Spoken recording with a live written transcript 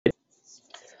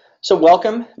So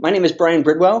welcome. My name is Brian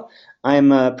Bridwell.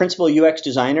 I'm a principal UX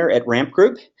designer at Ramp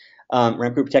Group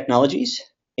Technologies,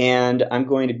 and I'm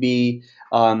going to be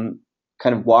kind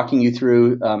of walking you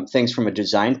through things from a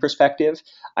design perspective.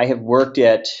 I have worked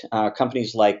at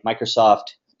companies like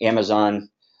Microsoft, Amazon,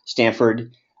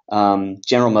 Stanford,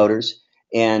 General Motors,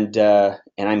 and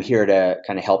I'm here to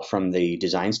kind of help from the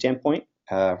design standpoint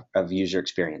of user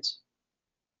experience.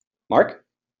 Mark?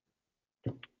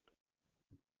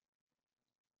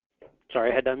 Sorry,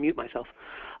 I had to unmute myself.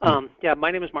 Yeah,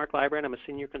 my name is Mark Lybrand. I'm a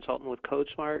senior consultant with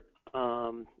CodeSmart.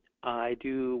 I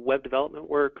do web development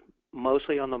work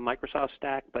mostly on the Microsoft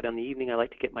stack, but in the evening I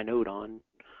like to get my node on.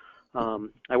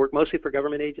 I work mostly for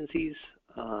government agencies,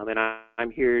 and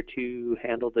I'm here to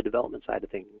handle the development side of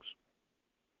things.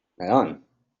 Right on.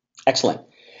 Excellent.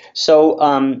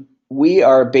 So we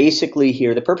are basically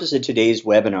here. The purpose of today's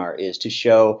webinar is to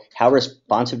show how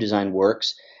responsive design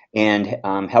works and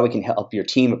how we can help your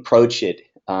team approach it,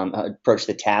 approach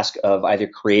the task of either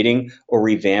creating or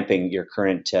revamping your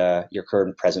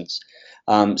current presence.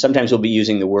 Sometimes we'll be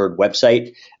using the word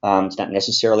website. It's not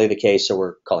necessarily the case, so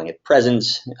we're calling it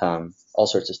presence, all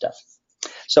sorts of stuff.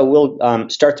 So we'll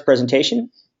start the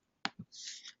presentation.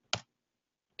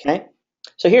 Okay.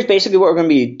 So here's basically what we're going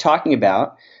to be talking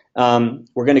about.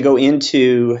 We're going to go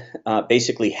into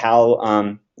basically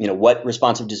how, what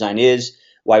responsive design is,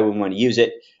 why we want to use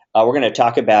it. We're going to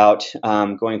talk about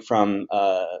going from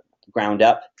ground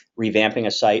up, revamping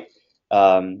a site,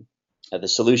 the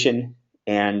solution,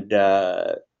 and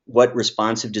what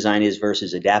responsive design is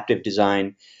versus adaptive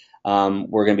design.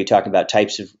 We're going to be talking about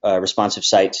types of responsive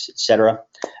sites, etc.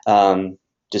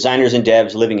 Designers and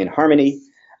devs living in harmony.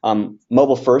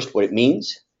 Mobile first, what it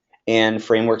means, and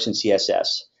frameworks and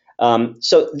CSS.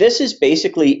 So this is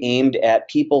basically aimed at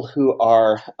people who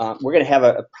are, we're going to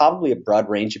have probably a broad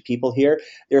range of people here.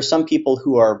 There are some people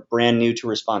who are brand new to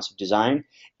responsive design,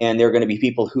 and there are going to be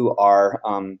people who are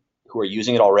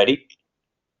using it already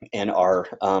and are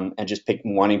and just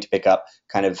wanting to pick up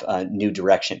kind of a new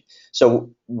direction.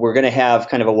 So we're going to have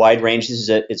kind of a wide range. It's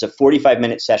a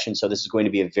 45-minute session, so this is going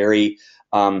to be a very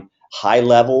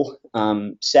high-level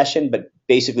session, but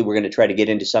basically we're going to try to get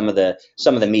into some of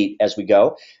the meat as we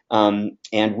go,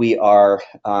 and we are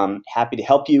happy to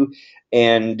help you.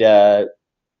 And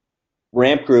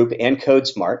Ramp Group and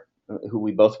CodeSmart, who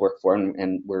we both work for,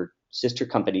 and we're sister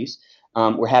companies.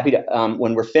 We're happy to,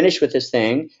 when we're finished with this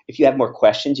thing, if you have more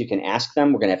questions, you can ask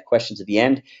them. We're going to have questions at the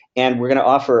end, and we're going to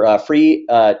offer free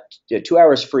 2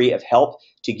 hours free of help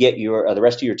to get the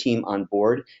rest of your team on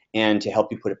board and to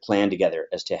help you put a plan together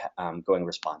as to going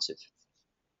responsive.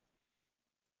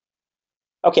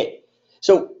 Okay,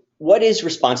 so what is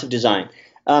responsive design?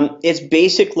 It's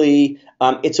basically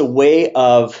it's a way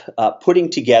of putting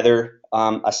together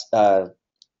a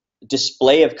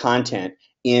display of content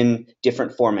in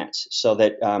different formats, so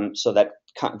that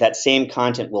that same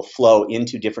content will flow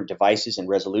into different devices and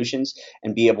resolutions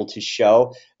and be able to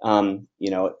show,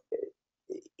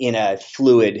 in a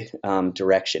fluid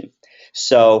direction.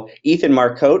 So Ethan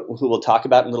Marcotte, who we'll talk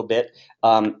about in a little bit,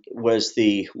 was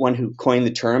the one who coined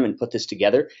the term and put this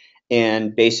together.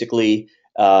 And basically,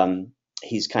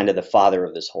 he's kind of the father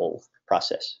of this whole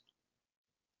process.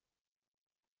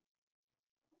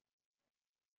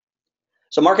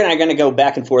 So Mark and I are going to go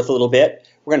back and forth a little bit.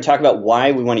 We're going to talk about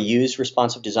why we want to use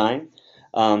responsive design.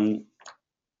 Pretty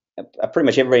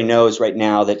much everybody knows right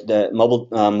now that the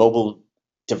mobile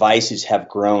devices have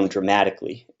grown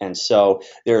dramatically, and so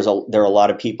there are a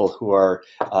lot of people who are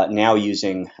now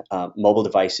using mobile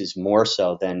devices more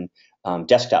so than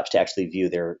desktops to actually view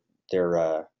their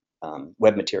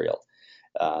web material.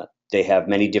 They have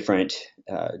many different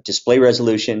display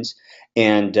resolutions,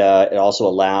 and it also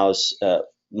allows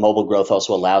mobile growth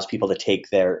also allows people to take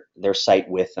their site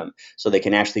with them, so they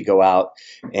can actually go out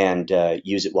and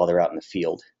use it while they're out in the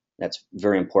field. That's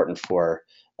very important for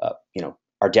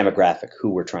our demographic, who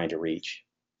we're trying to reach.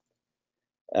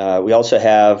 We also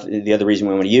have the other reason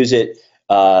we want to use it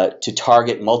to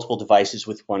target multiple devices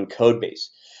with one code base.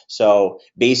 So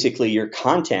basically, your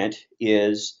content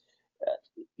is,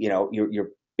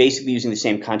 you're basically using the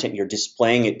same content. You're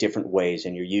displaying it different ways,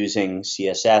 and you're using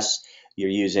CSS. You're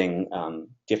using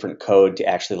different code to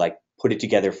actually put it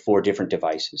together for different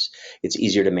devices. It's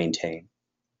easier to maintain.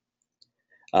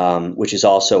 Which is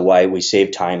also why we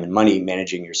save time and money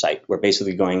managing your site. We're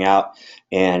basically going out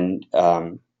and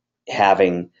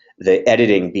having the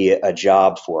editing be a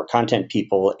job for content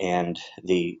people, and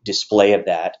the display of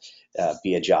that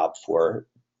be a job for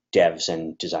devs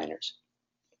and designers.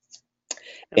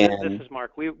 And this is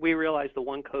Mark. We realize the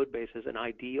one code base is an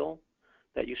ideal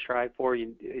that you strive for.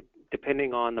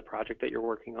 Depending on the project that you're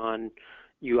working on,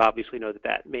 you obviously know that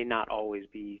that may not always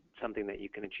be something that you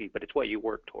can achieve, but it's what you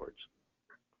work towards.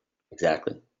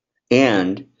 Exactly.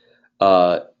 And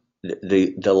uh,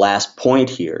 the last point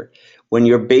here, when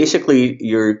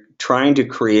you're trying to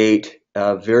create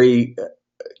a very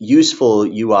useful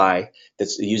UI,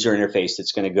 that's the user interface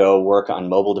that's going to go work on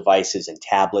mobile devices and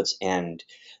tablets and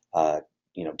uh,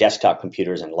 desktop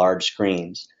computers and large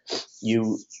screens,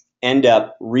 you end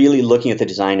up really looking at the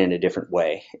design in a different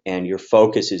way, and your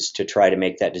focus is to try to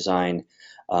make that design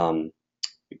um,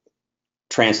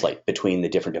 translate between the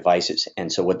different devices.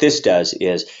 And so what this does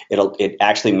is it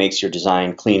actually makes your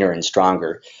design cleaner and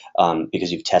stronger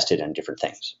because you've tested on different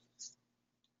things.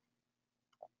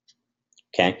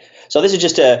 Okay, so this is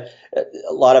just a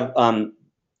lot of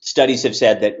studies have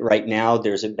said that right now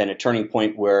there's been a turning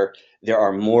point where there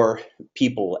are more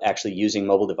people actually using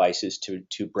mobile devices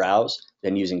to browse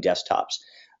than using desktops.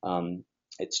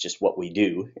 It's just what we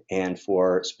do, and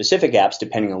for specific apps,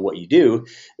 depending on what you do,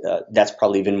 that's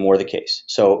probably even more the case.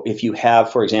 So if you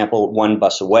have, for example, One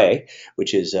Bus Away,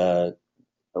 which is an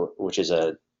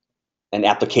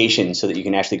application so that you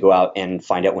can actually go out and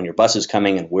find out when your bus is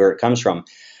coming and where it comes from.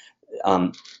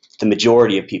 Um, the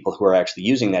majority of people who are actually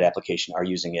using that application are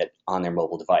using it on their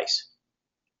mobile device.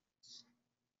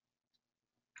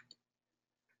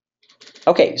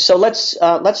 Okay, so let's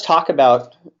talk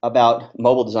about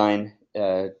mobile design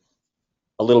a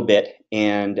little bit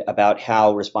and about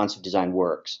how responsive design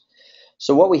works.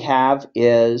 So what we have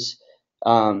is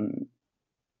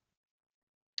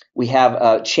we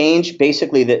have change.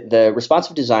 Basically, the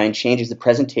responsive design changes the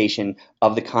presentation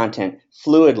of the content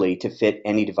fluidly to fit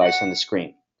any device on the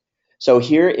screen. So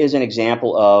here is an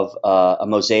example of a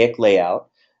mosaic layout.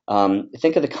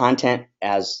 Think of the content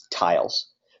as tiles.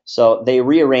 So they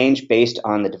rearrange based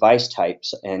on the device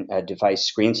types and device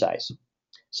screen size.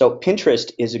 So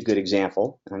Pinterest is a good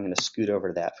example. I'm going to scoot over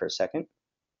to that for a second.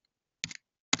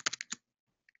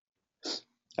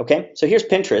 Okay, so here's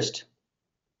Pinterest.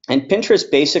 And Pinterest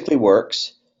basically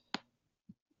works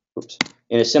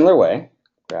in a similar way.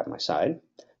 Grab my side.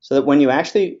 So that when you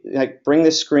actually bring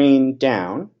the screen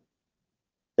down,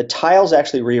 the tiles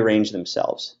actually rearrange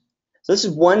themselves. So this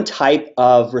is one type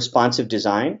of responsive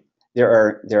design.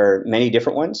 There are many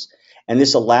different ones, and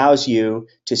this allows you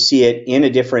to see it in a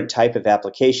different type of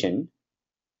application.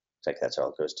 Looks like that's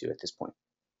all it goes to at this point,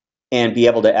 and be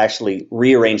able to actually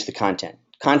rearrange the content.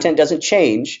 Content doesn't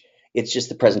change, it's just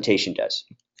the presentation does.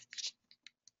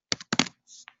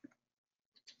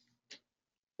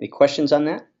 Any questions on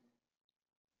that?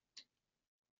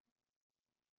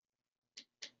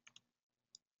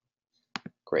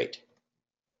 Great.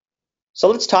 So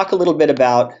let's talk a little bit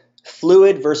about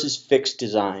fluid versus fixed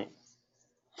design.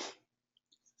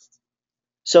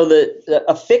 So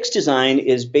a fixed design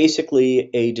is basically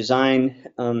a design,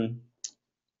 I'll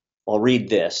read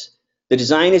this. The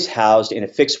design is housed in a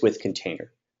fixed width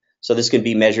container. So this can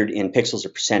be measured in pixels or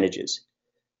percentages.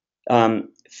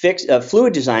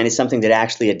 Fluid design is something that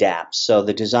actually adapts. So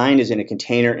the design is in a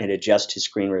container and adjusts to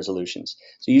screen resolutions.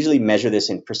 So you usually measure this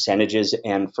in percentages,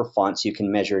 and for fonts you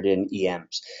can measure it in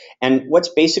EMs. And what's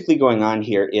basically going on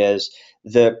here is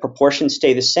the proportions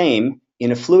stay the same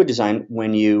in a fluid design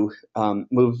when you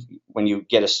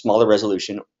get a smaller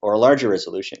resolution or a larger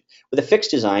resolution. With a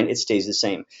fixed design, it stays the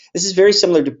same. This is very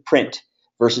similar to print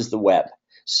versus the web.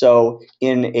 So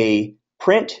in a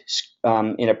print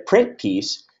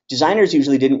piece, designers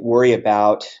usually didn't worry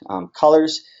about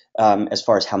colors as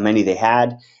far as how many they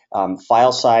had.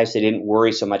 File size, they didn't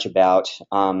worry so much about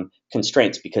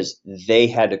constraints because they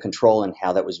had a control in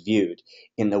how that was viewed.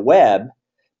 In the web,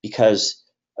 because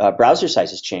browser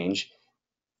sizes change,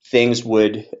 they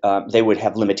would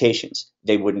have limitations.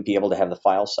 They wouldn't be able to have the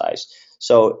file size.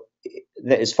 So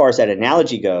as far as that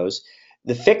analogy goes,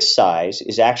 the fixed size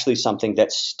is actually something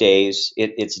that stays.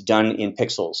 It's done in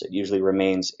pixels. It usually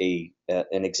remains an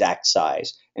exact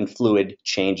size, and fluid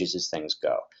changes as things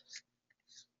go.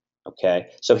 Okay,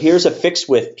 so here's a fixed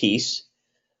width piece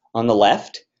on the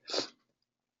left.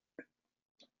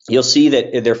 You'll see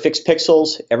that they're fixed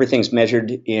pixels. Everything's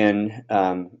measured in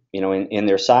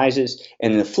their sizes.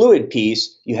 And in the fluid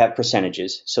piece, you have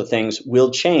percentages. So things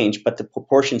will change, but the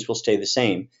proportions will stay the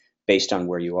same based on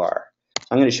where you are. So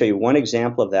I'm going to show you one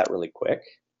example of that really quick.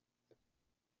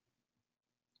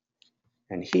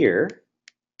 And here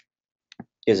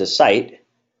is a site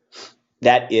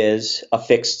that is a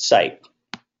fixed site.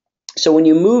 So when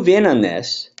you move in on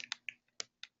this,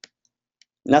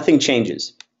 nothing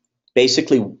changes.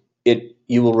 Basically,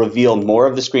 you will reveal more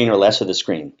of the screen or less of the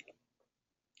screen.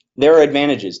 There are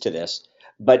advantages to this,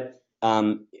 but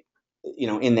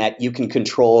in that you can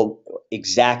control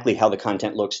exactly how the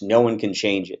content looks. No one can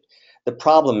change it. The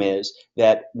problem is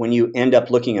that when you end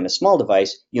up looking at a small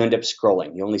device, you end up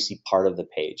scrolling. You only see part of the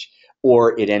page,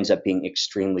 or it ends up being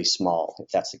extremely small if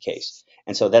that's the case.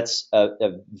 And so that's a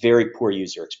very poor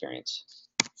user experience.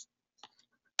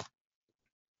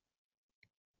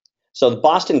 So the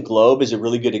Boston Globe is a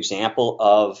really good example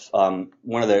of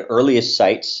one of the earliest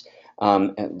sites,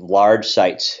 large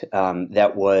sites,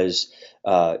 that was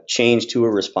changed to a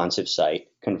responsive site,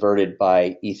 converted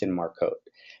by Ethan Marcotte.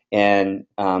 And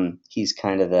he's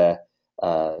kind of the,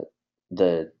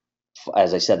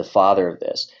 as I said, the father of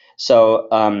this. So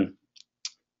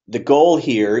the goal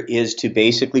here is to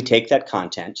basically take that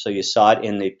content. So you saw it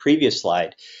in the previous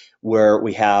slide where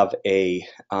we have a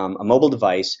mobile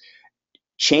device,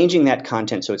 changing that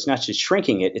content so it's not just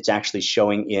shrinking it, it's actually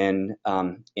showing in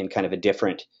kind of a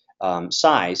different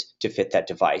size to fit that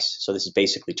device. So this is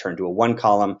basically turned to a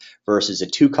 1-column versus a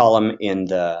 2-column in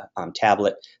the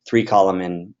tablet,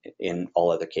 3-column in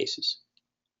all other cases.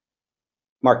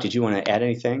 Mark, did you want to add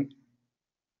anything?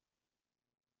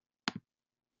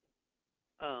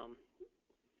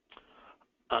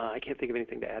 I can't think of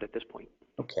anything to add at this point.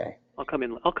 Okay. I'll come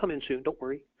in soon. Don't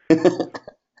worry.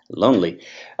 Lonely.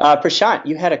 Prashant,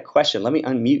 you had a question. Let me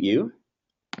unmute you.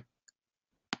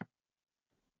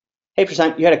 Hey,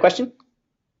 Prashant, you had a question?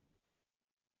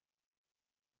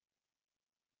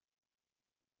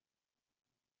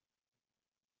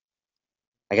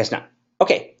 I guess not.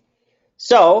 Okay.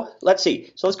 So let's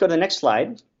see. So let's go to the next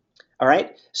slide. All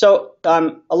right. So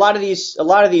a lot of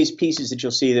these pieces that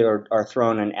you'll see that are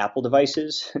thrown on Apple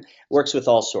devices works with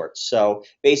all sorts. So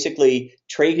basically,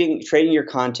 trading your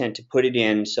content to put it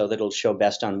in so that it'll show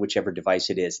best on whichever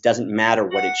device it is. It doesn't matter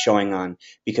what it's showing on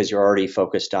because you're already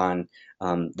focused on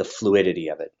the fluidity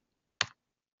of it.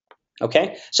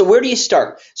 Okay. So where do you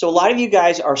start? So a lot of you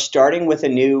guys are starting with a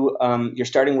new. You're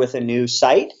starting with a new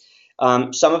site.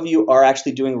 Some of you are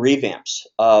actually doing revamps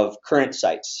of current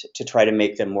sites to try to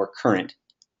make them more current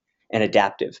and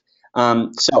adaptive.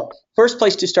 So first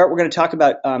place to start, we're going to talk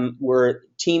about where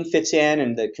team fits in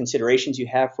and the considerations you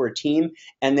have for a team,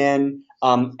 and then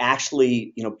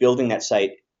actually, building that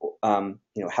site,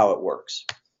 how it works.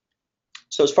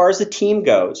 So as far as the team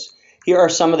goes, here are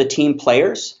some of the team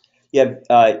players. You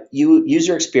have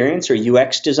user experience or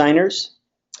UX designers.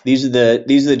 These are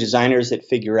the designers that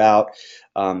figure out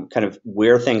kind of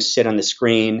where things sit on the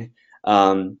screen,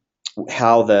 how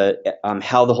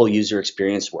the whole user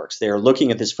experience works. They're looking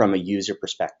at this from a user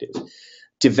perspective.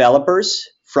 Developers,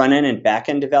 front end and back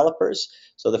end developers.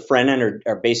 So the front end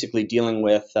are basically dealing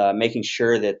with making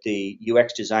sure that the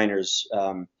UX designers'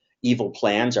 evil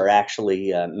plans are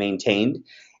actually maintained,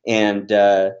 and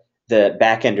the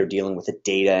back end are dealing with the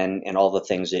data and all the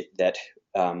things that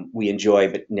we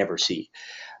enjoy but never see.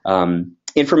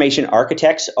 Information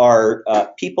architects are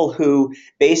people who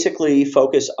basically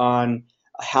focus on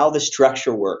how the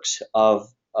structure works of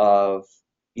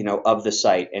the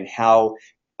site and how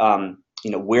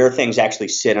where things actually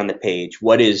sit on the page.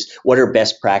 What are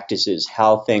best practices?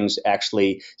 How things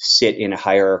actually sit in a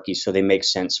hierarchy so they make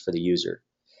sense for the user.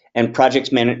 And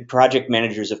project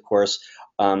managers, of course,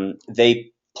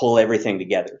 they pull everything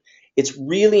together. It's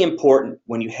really important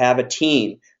when you have a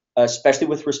team, especially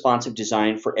with responsive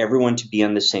design, for everyone to be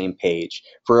on the same page,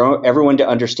 for everyone to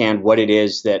understand what it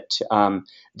is that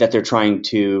they're trying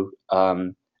to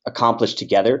accomplish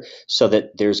together, so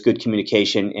that there's good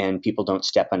communication and people don't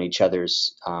step on each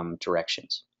other's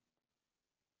directions.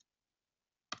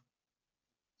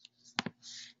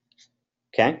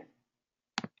 Okay.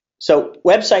 So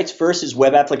websites versus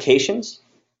web applications.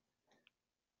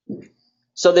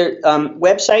 So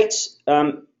websites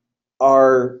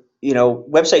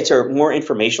websites are more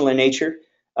informational in nature.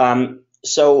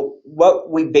 So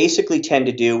what we basically tend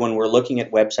to do when we're looking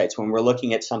at websites, when we're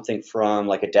looking at something from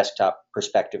like a desktop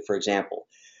perspective, for example,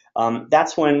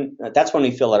 that's when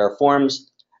we fill out our forms.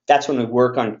 That's when we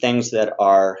work on things that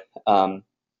are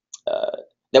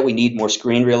that we need more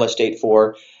screen real estate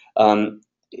for.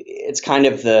 It's kind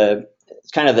of the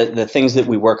things that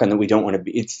we work on that we don't want to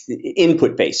be. It's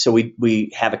input based. So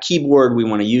we have a keyboard, we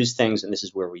want to use things, and this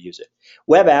is where we use it.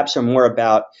 Web apps are more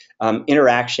about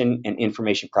interaction and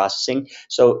information processing.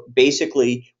 So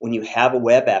basically, when you have a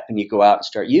web app and you go out and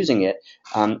start using it,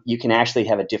 you can actually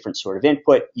have a different sort of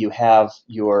input. You have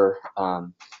you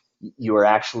are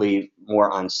actually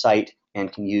more on site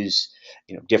and can use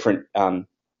different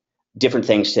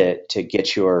things to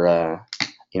get your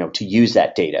to use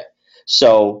that data.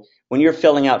 So when you're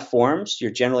filling out forms,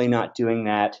 you're generally not doing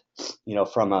that,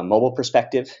 from a mobile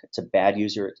perspective. It's a bad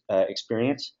user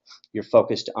experience. You're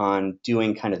focused on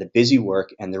doing kind of the busy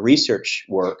work and the research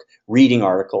work, reading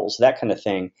articles, that kind of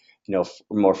thing,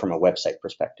 more from a website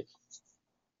perspective.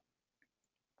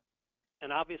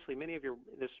 and obviously many of your,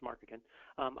 this is Mark again,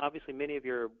 obviously many of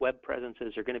your web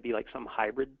presences are going to be like some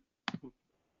hybrid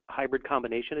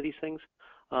combination of these things,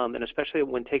 and especially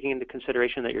when taking into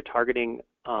consideration that you're targeting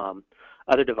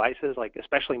other devices, like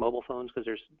especially mobile phones, because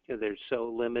they're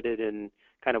so limited in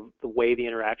kind of the way the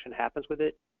interaction happens with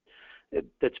it.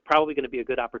 That's probably going to be a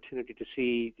good opportunity to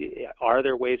see, are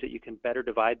there ways that you can better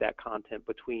divide that content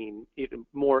between even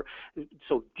more,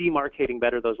 so demarcating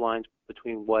better those lines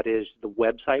between what is the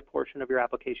website portion of your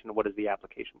application and what is the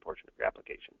application portion of your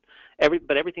application.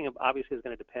 But everything obviously is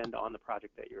going to depend on the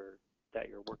project that you're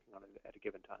working on at a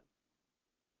given time.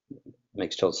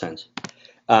 Makes total sense.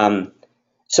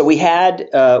 So we had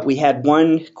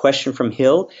one question from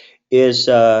Hill. Is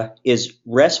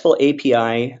RESTful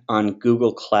API on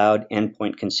Google Cloud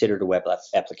endpoint considered a web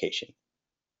application?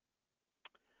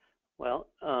 Well,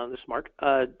 this is Mark.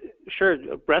 Sure,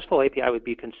 RESTful API would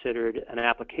be considered an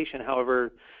application.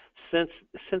 However, since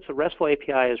a RESTful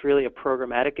API is really a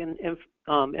programmatic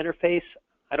interface,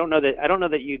 I don't know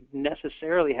that you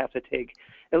necessarily have to take,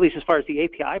 at least as far as the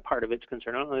API part of it's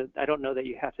concerned, I don't know that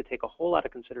you have to take a whole lot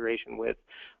of consideration with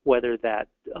whether that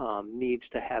needs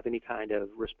to have any kind of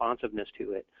responsiveness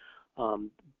to it.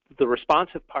 The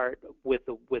responsive part with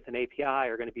an API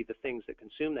are going to be the things that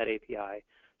consume that API.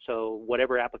 So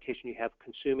whatever application you have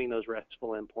consuming those RESTful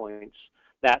endpoints,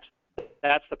 that's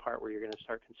the part where you're going to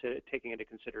start taking into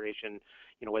consideration,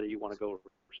 whether you want to go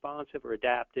responsive or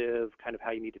adaptive, kind of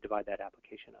how you need to divide that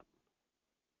application up.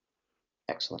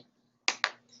 Excellent.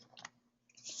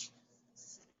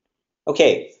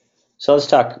 Okay, so let's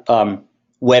talk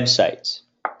websites.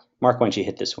 Mark, why don't you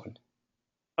hit this one?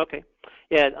 Okay.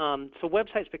 Yeah, so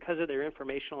websites, because of their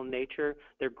informational nature,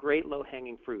 they're great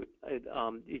low-hanging fruit.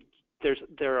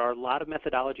 There are a lot of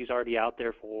methodologies already out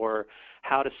there for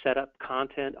how to set up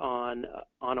content on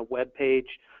a web page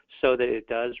so that it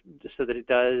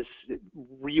does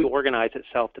reorganize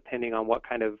itself depending on what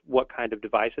kind of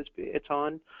device it's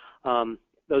on.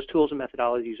 Those tools and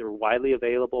methodologies are widely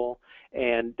available,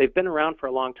 and they've been around for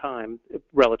a long time,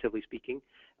 relatively speaking,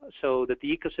 so that the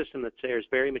ecosystem that's there is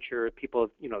very mature. People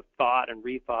have thought and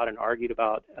rethought and argued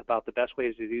about the best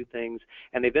ways to do things,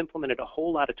 and they've implemented a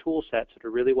whole lot of tool sets that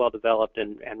are really well developed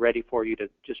and ready for you to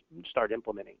just start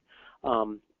implementing.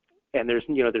 And there's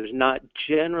not,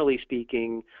 generally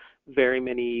speaking, very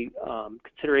many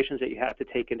considerations that you have to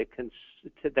take into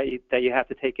that you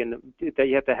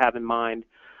have to have in mind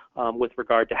with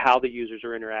regard to how the users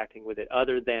are interacting with it,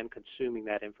 other than consuming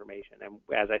that information. And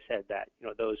as I said,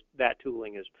 that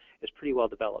tooling is pretty well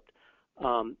developed.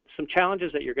 Some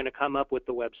challenges that you're going to come up with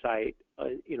the website,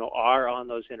 are on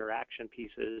those interaction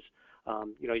pieces.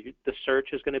 The search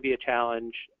is going to be a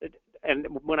challenge. And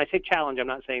when I say challenge, I'm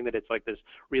not saying that it's like this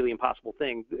really impossible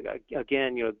thing.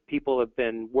 Again, people have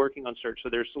been working on search, so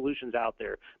there's solutions out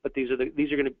there. But these are going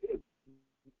to,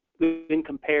 when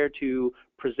compared to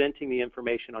presenting the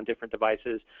information on different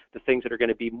devices, the things that are going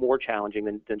to be more challenging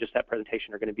than just that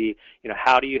presentation are going to be,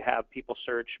 how do you have people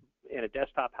search in a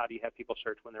desktop? How do you have people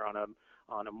search when they're on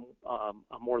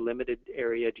a more limited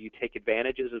area? Do you take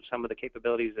advantages of some of the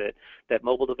capabilities that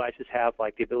mobile devices have,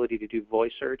 like the ability to do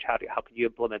voice search? How could you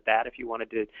implement that if you wanted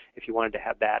to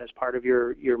have that as part of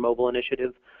your mobile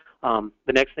initiative? The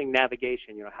next thing,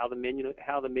 navigation. How the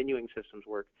menuing systems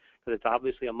work, because it's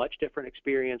obviously a much different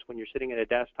experience when you're sitting at a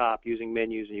desktop using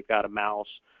menus and you've got a mouse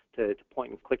to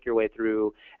point and click your way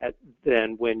through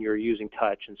than when you're using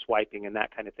touch and swiping and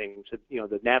that kind of thing. So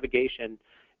the navigation,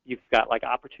 you've got like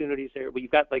opportunities there, but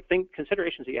you've got like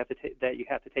considerations that you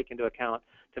have to take into account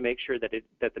to make sure that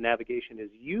the navigation is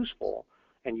useful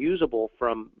and usable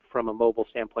from a mobile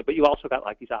standpoint. But you also got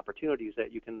like these opportunities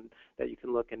that you can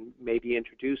look and maybe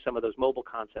introduce some of those mobile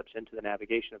concepts into the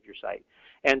navigation of your site.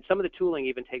 And some of the tooling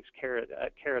even takes care of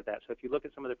that. So if you look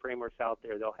at some of the frameworks out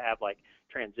there, they'll have like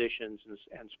transitions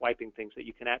and swiping things that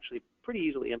you can actually pretty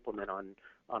easily implement on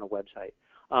a website.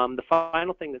 The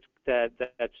final thing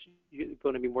that's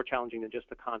going to be more challenging than just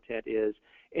the content is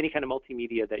any kind of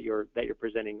multimedia that you're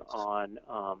presenting on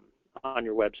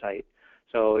your website.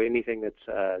 So anything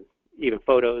that's even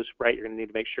photos, right? You're going to need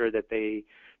to make sure that they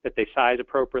size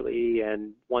appropriately,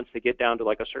 and once they get down to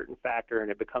like a certain factor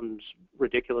and it becomes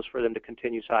ridiculous for them to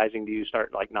continue sizing, do you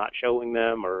start like not showing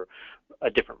them or a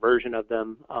different version of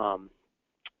them?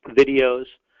 Videos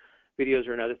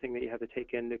are another thing that you have to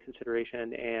take into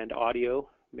consideration, and audio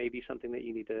may be something that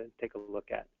you need to take a look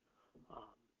at.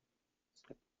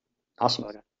 Awesome.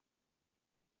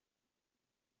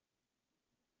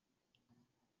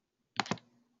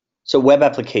 So web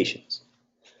applications.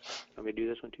 Want me to do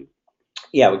this one too?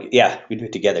 Yeah, we do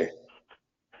it together.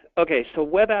 Okay, so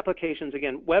web applications,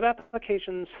 again, web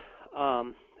applications,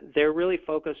 they're really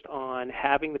focused on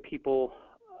having the people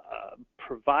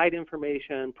provide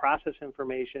information, process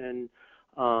information,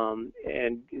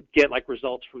 and get like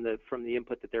results from the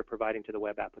input that they're providing to the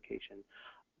web application.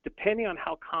 Depending on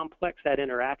how complex that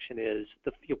interaction is,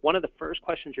 one of the first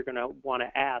questions you're going to want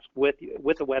to ask with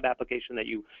a web application that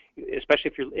you,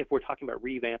 especially if we're talking about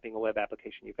revamping a web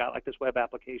application, you've got like this web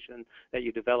application that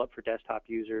you develop for desktop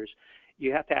users,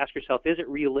 you have to ask yourself, is it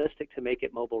realistic to make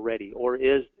it mobile ready, or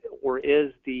is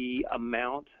the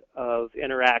amount of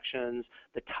interactions,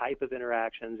 the type of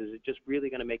interactions, is it just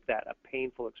really going to make that a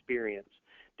painful experience,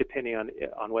 depending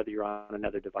on whether you're on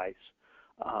another device.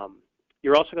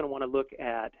 You're also going to want to look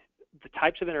at the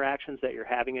types of interactions that you're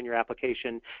having in your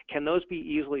application. Can those be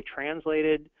easily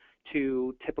translated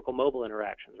to typical mobile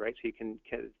interactions, right?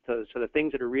 So the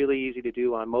things that are really easy to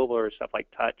do on mobile are stuff like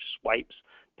touch, swipes,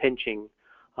 pinching.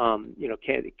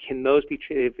 Can those be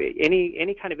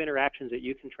any kind of interactions that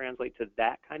you can translate to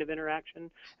that kind of interaction,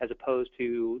 as opposed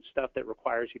to stuff that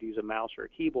requires you to use a mouse or a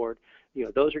keyboard?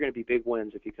 Those are going to be big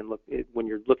wins if you can look when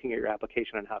you're looking at your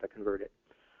application on how to convert it.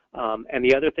 And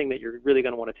the other thing that you're really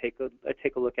going to want to take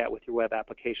a look at with your web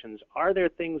applications, are there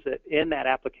things that in that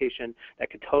application that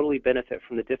could totally benefit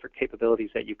from the different capabilities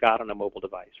that you've got on a mobile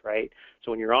device, right?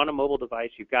 So when you're on a mobile device,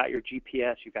 you've got your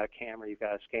GPS, you've got a camera, you've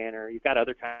got a scanner, you've got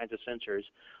other kinds of sensors.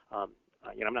 I'm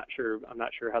not sure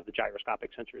how the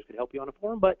gyroscopic sensors could help you on a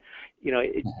form, but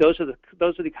those are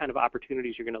the kind of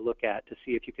opportunities you're going to look at to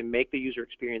see if you can make the user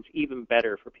experience even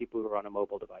better for people who are on a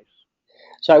mobile device.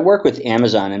 So I work with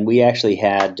Amazon, and we actually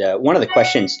had one of the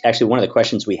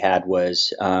questions we had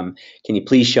was, can you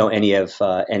please show an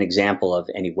example of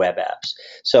any web apps?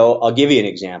 So I'll give you an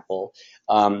example,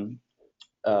 and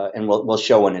we'll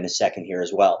show one in a second here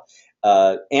as well.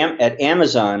 At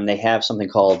Amazon, they have something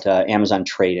called Amazon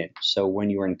Trade-in. So when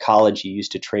you were in college, you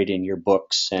used to trade in your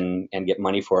books and get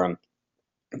money for them,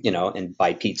 and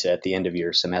buy pizza at the end of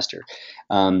your semester.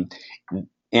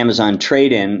 Amazon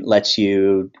Trade-in lets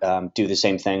you do the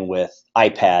same thing with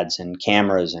iPads and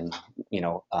cameras and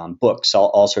books,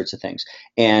 all sorts of things.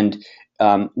 And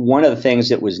one of the things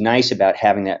that was nice about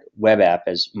having that web app,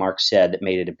 as Mark said, that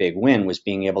made it a big win, was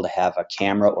being able to have a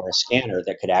camera or a scanner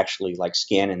that could actually like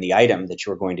scan in the item that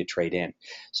you were going to trade in.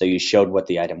 So you showed what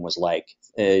the item was like.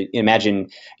 Imagine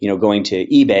going to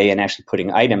eBay and actually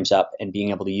putting items up and being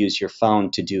able to use your phone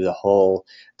to do the whole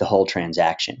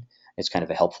transaction. It's kind of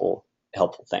a helpful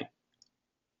thing.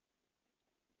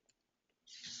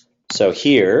 So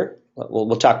here,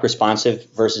 we'll talk responsive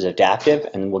versus adaptive,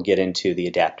 and we'll get into the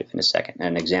adaptive in a second,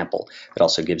 an example that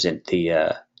also gives it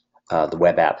the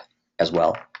web app as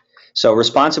well. So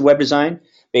responsive web design,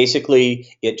 basically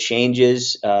it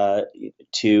changes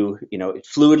it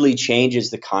fluidly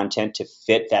changes the content to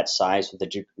fit that size of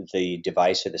the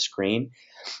device or the screen.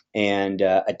 And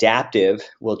adaptive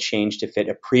will change to fit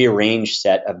a prearranged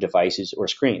set of devices or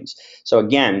screens. So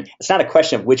again, it's not a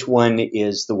question of which one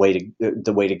is the way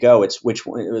to go. It's which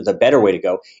one the better way to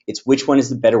go. It's which one is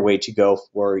the better way to go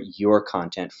for your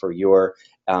content, for your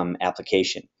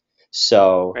application.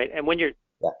 So right, and when you're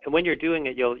doing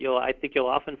it, I think you'll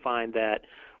often find that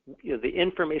the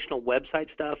informational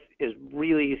website stuff is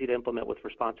really easy to implement with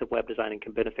responsive web design and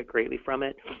can benefit greatly from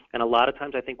it. And a lot of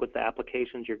times I think with the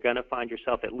applications, you're going to find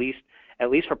yourself, at least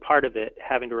for part of it,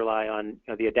 having to rely on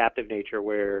the adaptive nature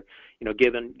where,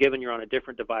 given you're on a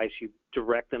different device, you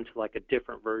direct them to like a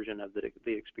different version of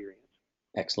the experience.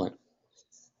 Excellent.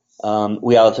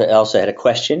 We also had a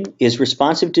question. Is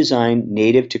responsive design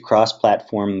native to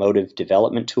cross-platform motive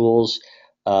development tools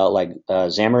like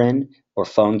Xamarin or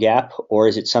PhoneGap, or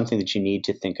is it something that you need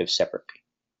to think of separately?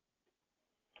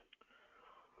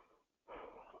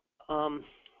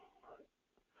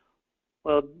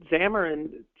 Well,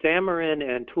 Xamarin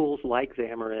and tools like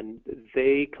Xamarin,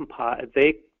 they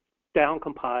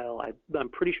downcompile. I'm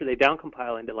pretty sure they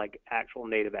downcompile into like actual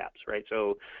native apps, right?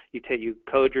 So you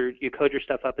code your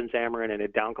stuff up in Xamarin, and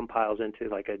it downcompiles into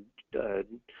like a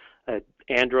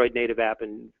Android native app,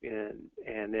 and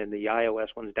then the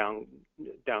iOS ones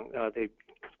they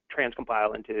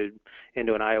transcompile into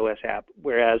an iOS app.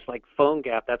 Whereas like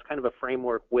PhoneGap, that's kind of a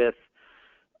framework with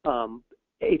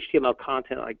HTML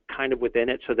content like kind of within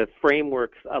it. So the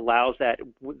framework allows that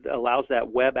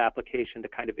web application to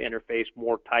kind of interface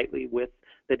more tightly with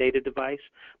the native device,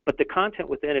 but the content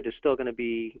within it is still going to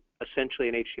be essentially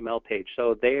an HTML page.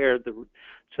 So there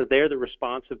the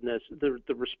responsiveness,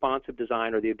 the responsive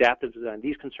design or the adaptive design,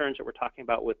 these concerns that we're talking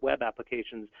about with web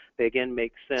applications, they again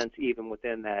make sense even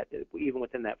within that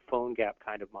phone gap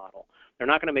kind of model. They're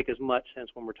not going to make as much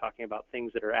sense when we're talking about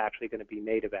things that are actually going to be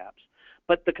native apps.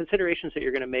 But the considerations that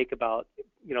you're going to make about,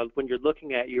 when you're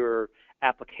looking at your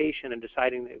application and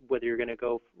deciding whether you're going to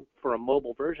go for a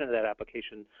mobile version of that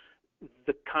application,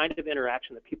 the kind of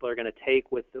interaction that people are going to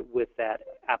take with that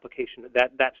application,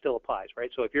 that still applies, right?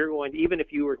 So if you're going, even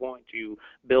if you were going to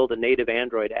build a native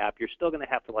Android app, you're still going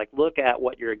to have to look at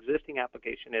what your existing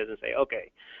application is and say,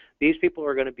 okay, these people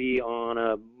are going to be on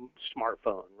a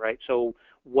smartphone, right? So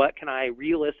what can I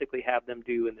realistically have them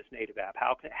do in this native app?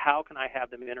 How can I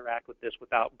have them interact with this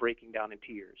without breaking down in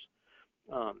tears?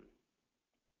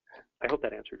 I hope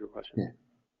that answered your question.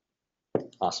 Yeah.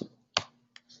 Awesome.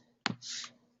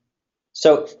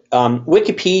 So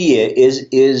Wikipedia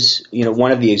is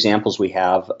one of the examples we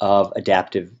have of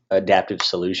adaptive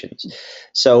solutions.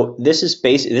 So this is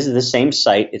the same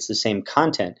site, it's the same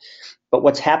content, but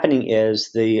what's happening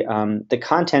is the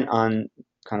content on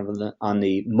on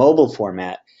the mobile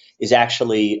format is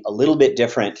actually a little bit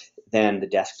different than the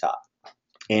desktop.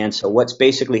 And so what's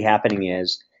basically happening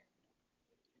is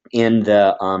in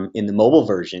the mobile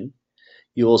version,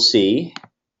 you will see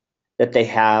that they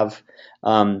have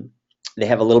a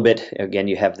little bit. Again,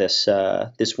 you have this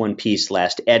one piece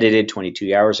last edited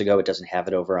 22 hours ago. It doesn't have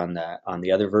it over on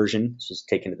the other version. It's just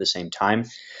taken at the same time.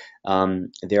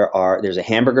 There's a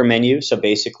hamburger menu, so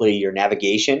basically your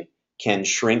navigation can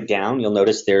shrink down. You'll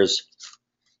notice there's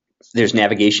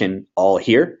navigation all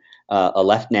here, a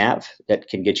left nav that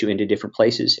can get you into different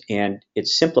places, and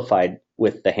it's simplified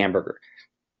with the hamburger.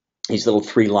 These little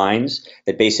 3 lines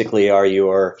that basically are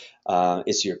your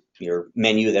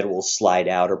menu that will slide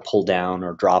out or pull down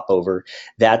or drop over.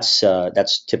 That's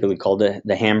typically called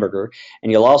the hamburger.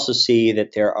 And you'll also see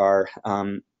that there are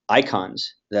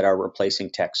icons that are replacing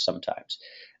text sometimes.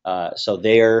 So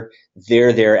they're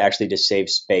there actually to save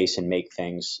space and make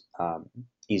things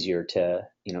easier to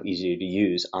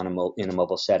use in a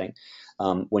mobile setting.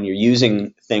 When you're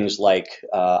using things like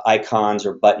icons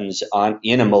or buttons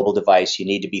in a mobile device, you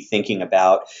need to be thinking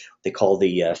about what they call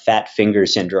the fat finger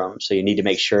syndrome. So you need to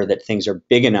make sure that things are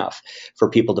big enough for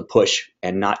people to push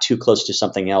and not too close to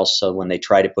something else. So when they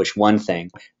try to push one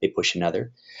thing, they push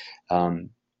another. And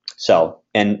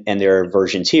there are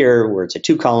versions here where it's a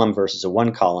 2-column versus a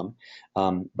 1-column.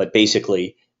 But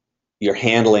basically, you're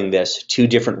handling this 2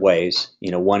 different ways.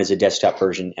 One is a desktop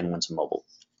version and one's a mobile.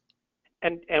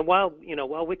 And while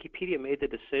Wikipedia made the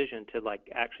decision to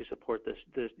actually support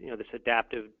this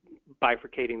adaptive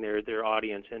bifurcating their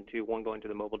audience into one going to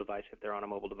the mobile device if they're on a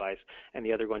mobile device and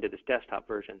the other going to this desktop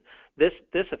version, this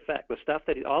effect,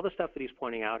 all the stuff that he's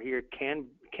pointing out here can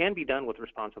be done with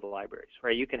responsive libraries,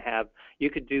 right? You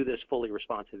could do this fully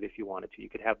responsive if you wanted to. You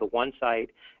could have the one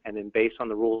site, and then based on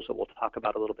the rules that we'll talk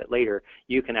about a little bit later,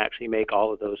 you can actually make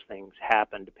all of those things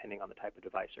happen depending on the type of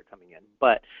device they're coming in.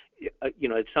 But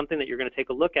it's something that you're going to take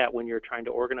a look at when you're trying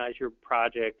to organize your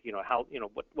project.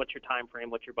 What's your time frame,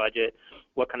 what's your budget,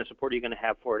 what kind of support are you going to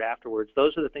have for it afterwards.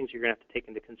 Those are the things you're going to have to take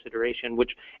into consideration.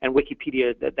 And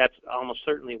Wikipedia, that's almost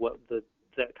certainly what the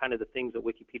kind of the things that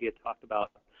Wikipedia talked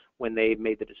about when they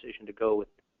made the decision to go with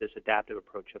this adaptive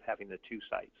approach of having the 2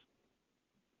 sites.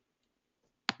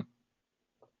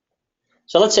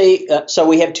 So let's say, so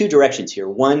we have 2 directions here.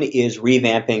 One is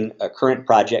revamping a current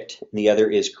project, and the other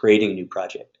is creating a new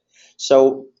project.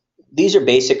 So these are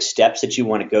basic steps that you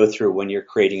want to go through when you're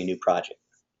creating a new project.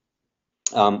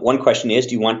 One question is,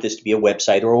 do you want this to be a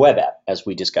website or a web app, as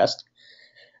we discussed?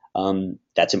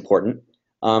 That's important.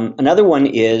 Another one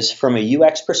is, from a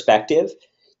UX perspective,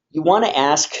 you want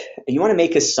to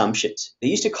make assumptions. They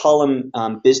used to call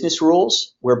them business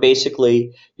rules, where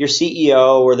basically your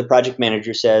CEO or the project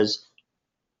manager says,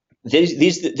 this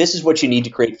is what you need to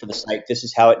create for the site. This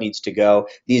is how it needs to go.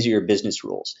 These are your business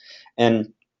rules.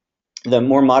 And the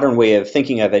more modern way of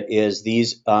thinking of it is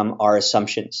these are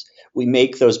assumptions. We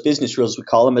make those business rules, we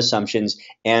call them assumptions,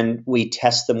 and we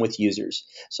test them with users.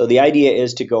 So the idea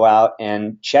is to go out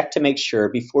and check to make sure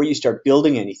before you start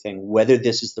building anything whether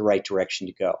this is the right direction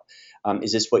to go.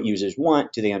 Is this what users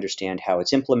want? Do they understand how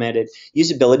it's implemented?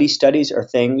 Usability studies are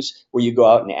things where you go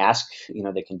out and ask,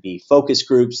 they can be focus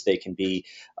groups, they can be,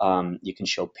 you can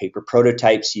show paper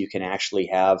prototypes, you can actually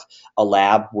have a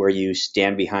lab where you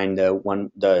stand behind the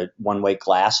one-way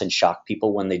glass and shock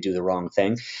people when they do the wrong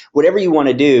thing. Whatever you want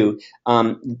to do,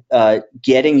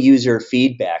 getting user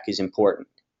feedback is important.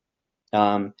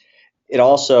 it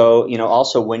also,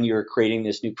 also when you're creating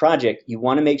this new project, you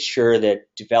want to make sure that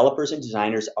developers and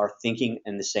designers are thinking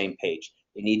on the same page.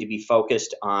 They need to be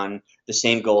focused on the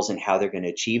same goals and how they're going to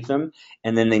achieve them,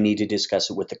 and then they need to discuss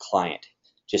it with the client,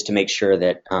 just to make sure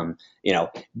that you know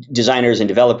designers and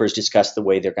developers discuss the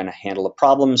way they're going to handle a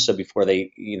problem. So before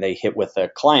they hit with a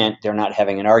client, they're not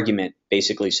having an argument,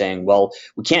 basically saying, "Well,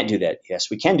 we can't do that." Yes,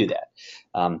 we can do that.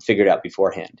 Figure it out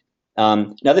beforehand.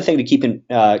 Another thing to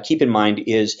keep in mind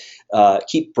is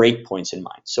keep breakpoints in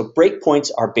mind. So breakpoints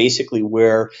are basically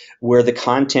where the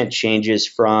content changes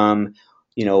from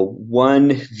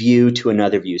one view to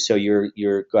another view. So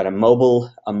you're got a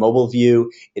mobile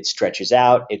view, it stretches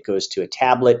out, it goes to a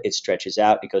tablet, it stretches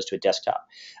out, it goes to a desktop.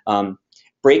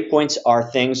 Breakpoints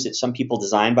are things that some people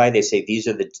design by. They say these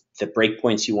are the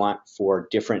breakpoints you want for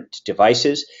different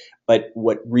devices. But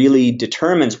what really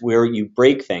determines where you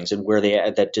break things and where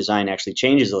that design actually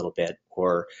changes a little bit,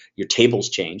 or your tables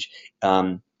change,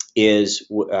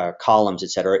 is columns,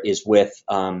 etc., is with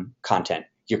content.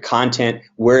 Your content,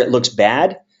 where it looks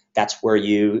bad, that's where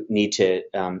you need to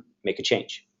make a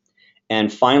change.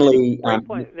 And finally,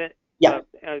 yeah.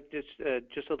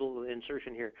 Just a little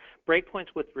insertion here. Breakpoints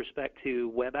with respect to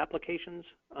web applications,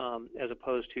 as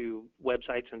opposed to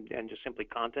websites and just simply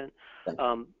content.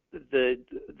 The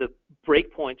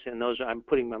breakpoints in those, I'm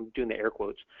doing the air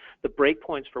quotes. The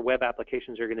breakpoints for web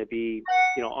applications are going to be,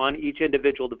 on each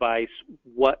individual device,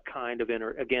 what kind of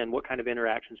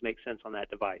interactions make sense on that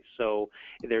device. So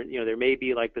there may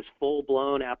be like this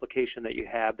full-blown application that you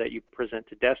have that you present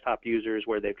to desktop users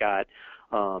where they've got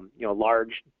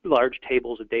large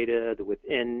tables of data with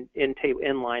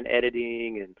inline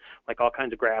editing and like all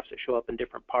kinds of graphs that show up in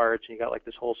different parts, and you got like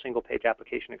this whole single-page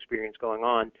application experience going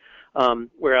on.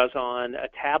 Whereas on a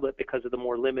tablet, because of the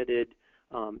more limited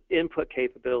input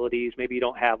capabilities, maybe you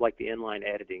don't have like the inline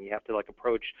editing. You have to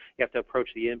approach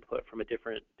the input from a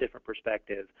different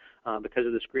perspective because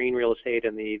of the screen real estate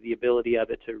and the ability of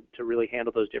it to really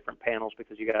handle those different panels,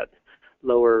 because you've got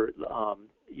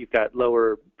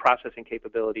lower processing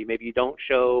capability. Maybe you don't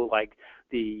show like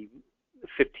the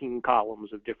 15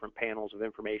 columns of different panels of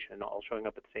information all showing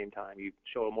up at the same time. You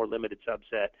show a more limited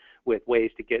subset with ways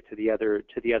to get to the other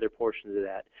portions of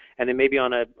that. And then maybe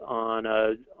on a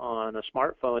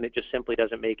smartphone, it just simply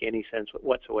doesn't make any sense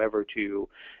whatsoever to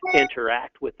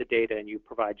interact with the data, and you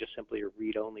provide just simply a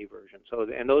read-only version. So,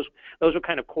 and those would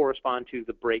kind of correspond to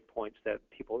the breakpoints that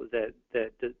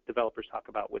the developers talk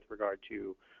about with regard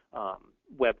to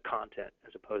web content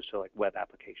as opposed to like web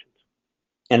applications.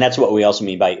 And that's what we also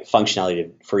mean by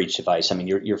functionality for each device. I mean,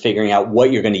 you're figuring out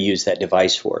what you're going to use that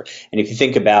device for. And if you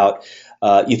think about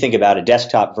a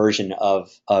desktop version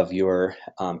of your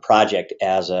project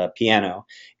as a piano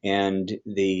and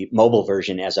the mobile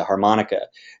version as a harmonica,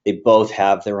 they both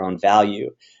have their own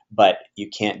value, but you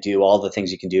can't do all the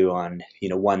things you can do on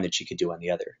one that you could do on the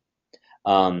other.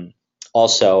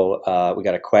 Also, we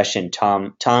got a question.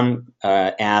 Tom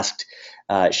asked,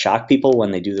 shock people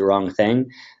when they do the wrong thing.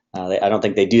 I don't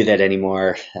think they do that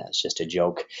anymore. It's just a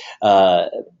joke.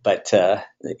 But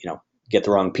get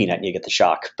the wrong peanut and you get the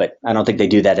shock. But I don't think they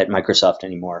do that at Microsoft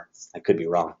anymore. I could be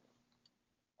wrong.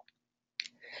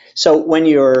 So when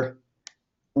you're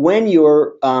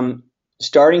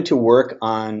starting to work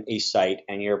on a site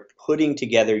and you're putting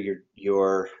together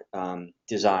your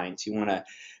designs, you want to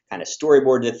kind of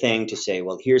storyboard the thing to say,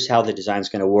 well, here's how the design's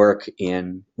going to work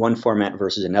in one format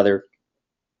versus another.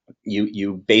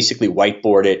 You basically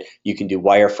whiteboard it. You can do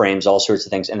wireframes, all sorts of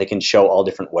things, and they can show all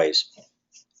different ways.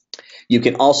 You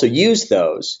can also use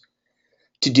those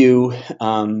to do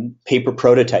paper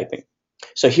prototyping.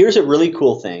 So here's a really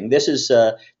cool thing. This is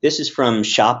from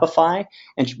Shopify,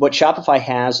 and what Shopify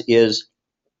has is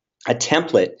a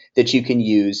template that you can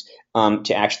use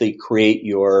to actually create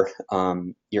your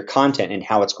content and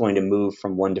how it's going to move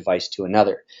from one device to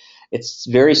another. It's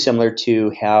very similar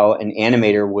to how an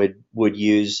animator would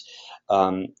use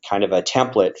kind of a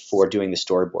template for doing the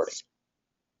storyboarding. Does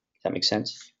that make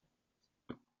sense?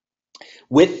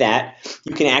 With that,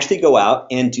 you can actually go out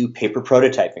and do paper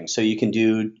prototyping. So you can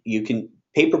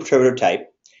paper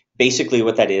prototype. Basically,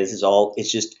 what that is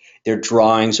it's just their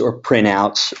drawings or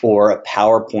printouts or a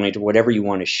PowerPoint or whatever you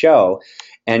want to show,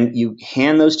 and you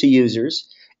hand those to users.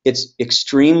 It's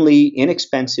extremely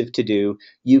inexpensive to do.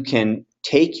 You can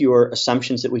take your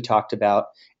assumptions that we talked about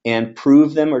and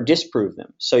prove them or disprove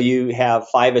them. So you have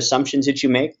 5 assumptions that you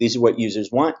make. These are what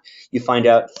users want. You find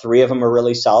out 3 of them are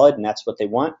really solid and that's what they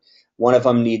want. One of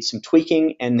them needs some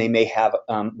tweaking, and they may have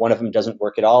one of them doesn't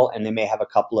work at all, and they may have a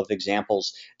couple of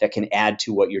examples that can add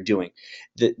to what you're doing.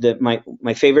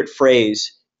 My favorite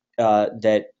phrase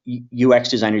that UX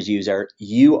designers use are,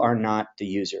 "You are not the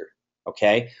user.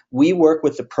 Okay, we work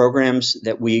with the programs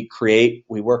that we create,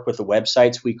 we work with the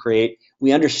websites we create,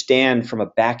 we understand from a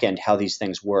back end how these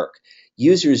things work.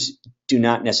 Users do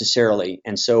not necessarily,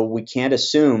 and so we can't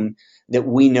assume that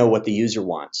we know what the user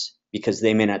wants because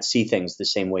they may not see things the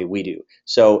same way we do.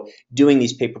 So doing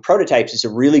these paper prototypes is a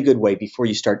really good way before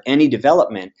you start any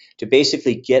development to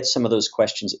basically get some of those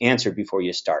questions answered before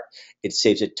you start. It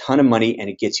saves a ton of money and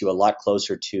it gets you a lot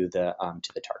closer to the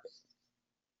target.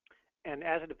 And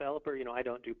as a developer, I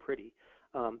don't do pretty.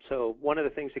 So one of the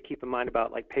things to keep in mind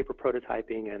about like paper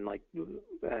prototyping and like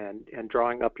and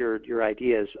drawing up your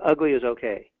ideas, ugly is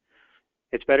okay.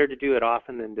 It's better to do it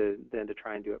often than to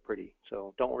try and do it pretty.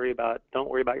 So don't worry about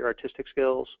your artistic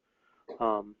skills.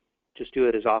 Just do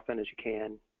it as often as you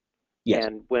can. Yes.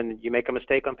 And when you make a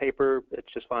mistake on paper,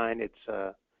 it's just fine. It's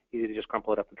easy to just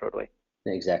crumple it up and throw it away.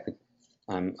 Exactly.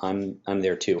 I'm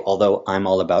there too. Although I'm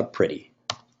all about pretty.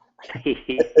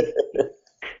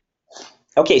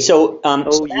 Okay, so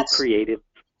You creative.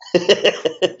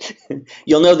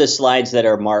 you'll know the slides that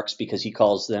are Mark's because he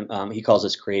calls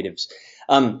us creatives.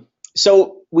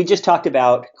 So we just talked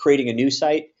about creating a new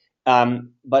site,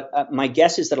 but my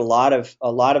guess is that a lot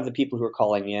of the people who are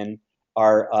calling in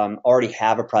are already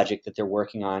have a project that they're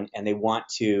working on and they want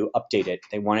to update it.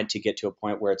 They want it to get to a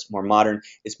point where it's more modern,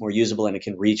 it's more usable, and it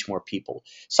can reach more people.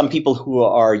 Some people who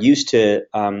are used to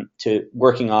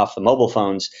working off the mobile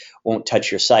phones won't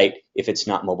touch your site if it's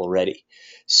not mobile ready.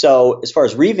 So as far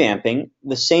as revamping,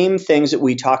 the same things that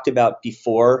we talked about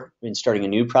before in starting a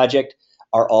new project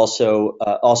are also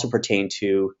pertain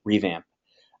to revamp.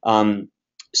 Um,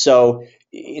 so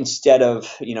instead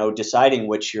of deciding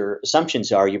what your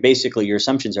assumptions are, your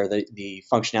assumptions are the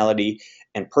functionality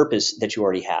and purpose that you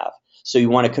already have. So you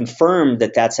want to confirm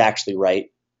that that's actually right.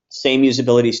 Same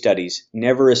usability studies.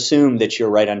 Never assume that you're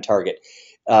right on target.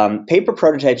 Paper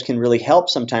prototypes can really help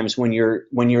sometimes when you're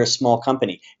a small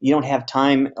company. You don't have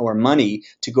time or money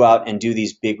to go out and do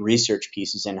these big research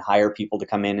pieces and hire people to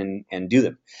come in and do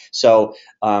them. So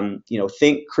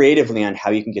think creatively on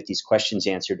how you can get these questions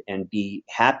answered and be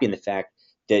happy in the fact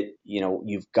that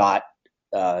you've got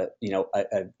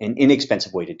an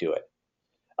inexpensive way to do it.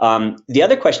 The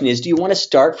other question is, do you want to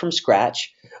start from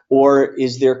scratch, or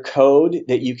is there code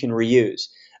that you can reuse?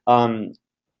 Um,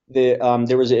 there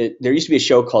used to be a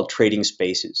show called Trading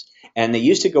Spaces, and they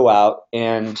used to go out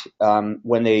and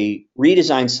when they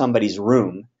redesigned somebody's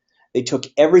room, they took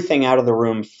everything out of the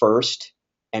room first,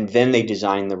 and then they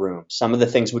designed the room. Some of the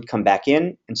things would come back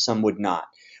in, and some would not.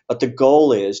 But the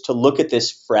goal is to look at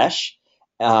this fresh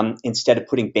instead of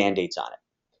putting band-aids on it.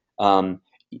 Um,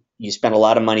 you spend a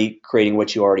lot of money creating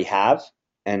what you already have,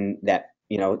 and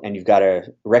and you've got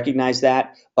to recognize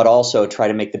that, but also try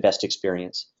to make the best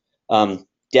experience.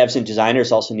 Devs and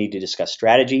designers also need to discuss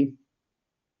strategy.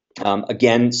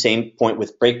 Again, same point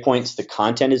with breakpoints. The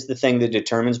content is the thing that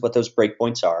determines what those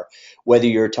breakpoints are. Whether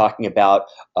you're talking about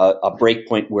a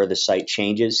breakpoint where the site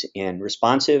changes in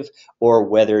responsive, or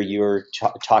whether you're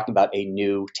talking about a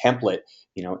new template,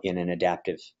 in an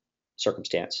adaptive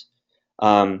circumstance.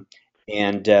 Um,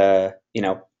 and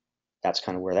that's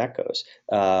kind of where that goes.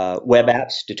 Web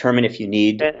apps determine if you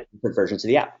need And, different versions of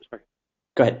the app. sorry.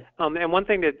 Go ahead. And one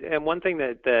thing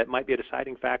that might be a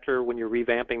deciding factor when you're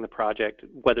revamping the project,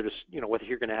 whether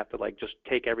you're going to have to like just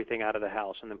take everything out of the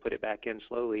house and then put it back in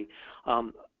slowly.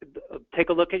 Take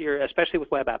a look at especially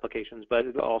with web applications, but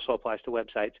it also applies to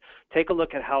websites. Take a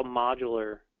look at how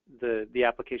modular the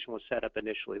application was set up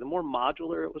initially. The more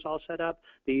modular it was all set up,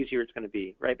 the easier it's going to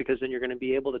be, right? Because then you're going to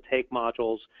be able to take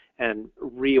modules and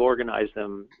reorganize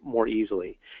them more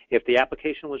easily. If the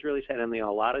application was really set, and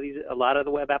a lot of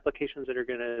the web applications that you're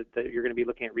going to be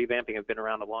looking at revamping have been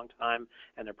around a long time,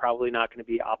 and they're probably not going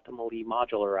to be optimally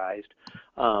modularized.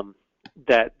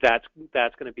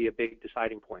 That's going to be a big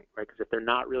deciding point, right? Because if they're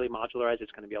not really modularized,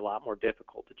 it's going to be a lot more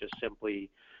difficult to just simply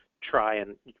try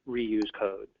and reuse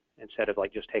code instead of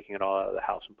like just taking it all out of the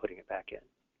house and putting it back in.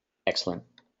 Excellent.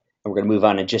 And we're going to move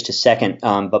on in just a second.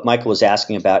 But Michael was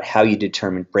asking about how you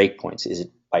determine breakpoints. Is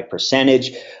it by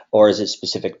percentage, or is it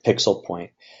specific pixel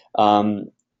point?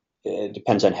 It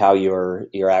depends on how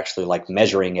you're actually like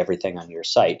measuring everything on your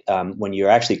site. When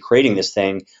you're actually creating this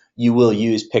thing, you will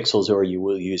use pixels or you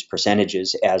will use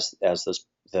percentages as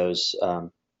those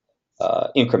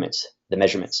increments, the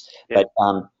measurements. Yeah.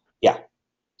 But yeah.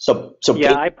 So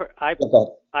yeah,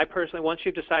 I personally, once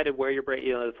you've decided where your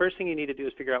the first thing you need to do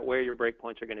is figure out where your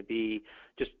breakpoints are going to be.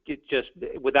 Just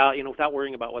without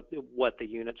worrying about what the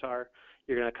units are.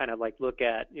 You're going to kind of like look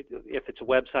at, if it's a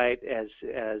website, as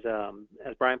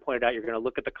Brian pointed out, you're going to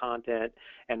look at the content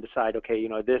and decide, okay,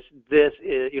 this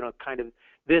is,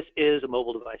 this is a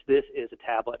mobile device, this is a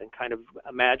tablet, and kind of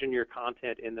imagine your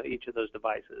content in each of those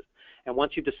devices. And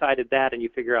once you've decided that and you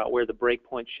figure out where the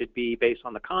breakpoints should be based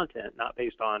on the content, not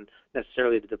based on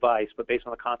necessarily the device, but based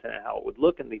on the content and how it would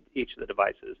look in each of the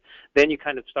devices, then you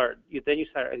kind of start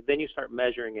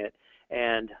measuring it.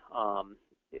 And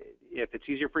if it's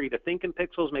easier for you to think in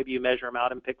pixels, maybe you measure them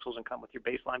out in pixels and come with your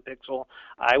baseline pixel.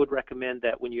 I would recommend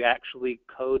that when you actually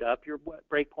code up your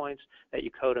breakpoints, that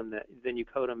you code them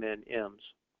in ems,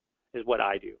 is what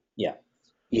I do. Yeah,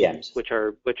 ems, which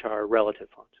are relative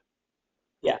fonts.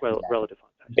 Yeah, exactly. Relative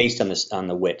font size. Based on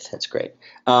the width. That's great.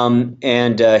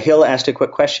 And Hill asked a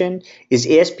quick question: is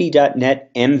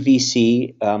ASP.NET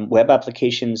MVC web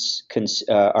applications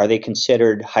are they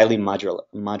considered highly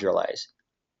modularized?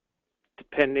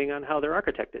 Depending on how they're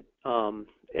architected.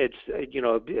 It's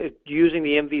using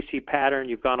the MVC pattern,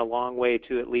 you've gone a long way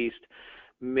to at least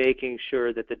making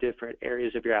sure that the different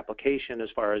areas of your application, as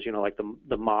far as like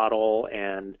the model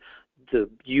and the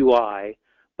UI,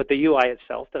 but the UI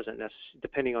itself doesn't necessarily,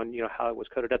 depending on how it was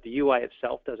coded up, the UI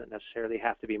itself doesn't necessarily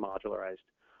have to be modularized.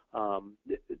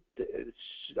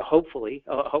 Hopefully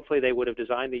they would have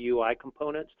designed the UI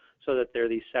components so that they're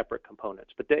these separate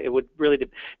components. But it would really,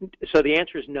 so the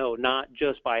answer is no, not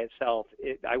just by itself.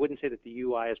 I wouldn't say that the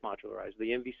UI is modularized.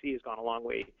 The MVC has gone a long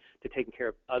way to taking care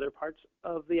of other parts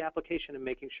of the application and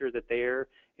making sure that they're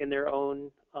in their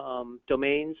own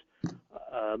domains.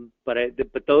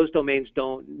 But those domains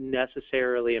don't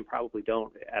necessarily, and probably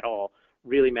don't at all,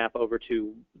 really map over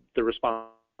to the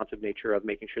responsive nature of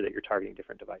making sure that you're targeting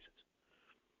different devices.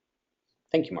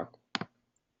 Thank you, Mark.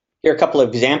 Here are a couple of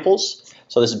examples.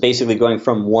 So this is basically going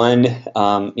from one,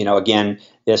 again,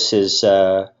 this is,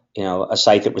 a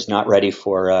site that was not ready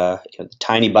for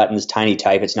tiny buttons, tiny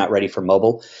type. It's not ready for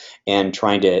mobile, and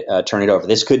trying to turn it over.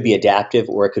 This could be adaptive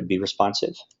or it could be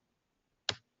responsive.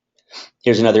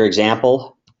 Here's another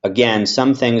example. Again,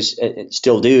 some things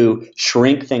still do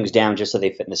shrink things down just so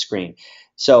they fit in the screen.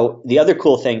 So the other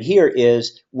cool thing here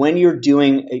is when you're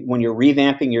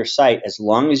revamping your site, as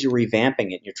long as you're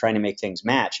revamping it, and you're trying to make things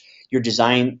match, your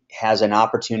design has an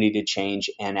opportunity to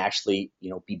change and actually,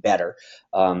 be better.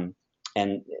 And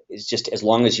it's just as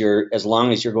long as you're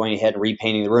going ahead and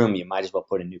repainting the room, you might as well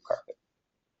put in new carpet.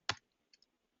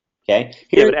 Okay.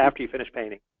 Yeah, but after you finish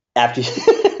painting. After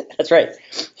that's right.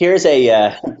 Here's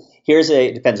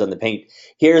a depends on the paint.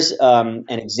 Here's an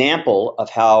example of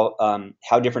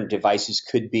how different devices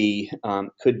could be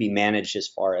managed as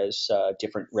far as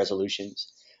different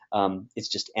resolutions. It's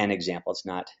just an example. It's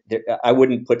not. I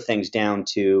wouldn't put things down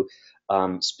to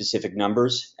specific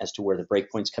numbers as to where the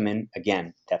breakpoints come in.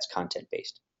 Again, that's content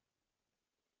based.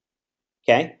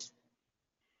 Okay.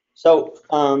 So,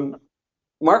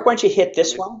 Mark, why don't you hit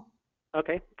this one?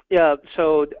 Okay. Yeah,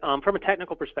 so from a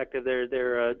technical perspective,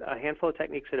 there are a handful of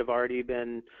techniques that have already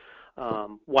been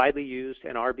widely used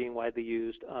and are being widely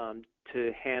used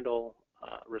to handle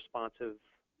responsive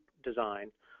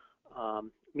design.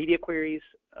 Media queries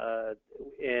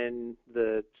in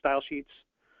the style sheets.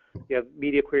 You have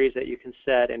media queries that you can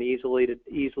set and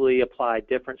easily apply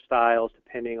different styles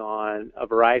depending on a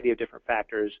variety of different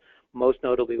factors. Most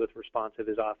notably with responsive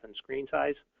is often screen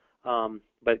size.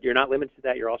 But you're not limited to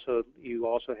that. You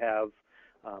also have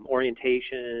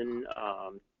orientation.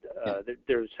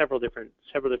 There's several different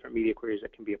media queries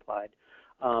that can be applied.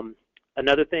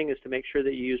 Another thing is to make sure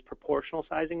that you use proportional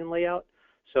sizing and layout.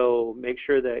 So make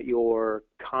sure that your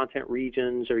content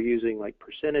regions are using like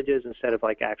percentages instead of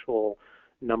like actual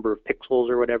number of pixels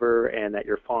or whatever, and that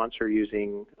your fonts are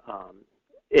using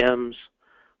ems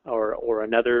or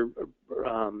another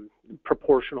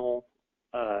proportional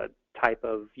type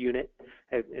of unit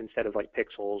instead of like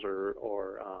pixels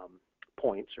or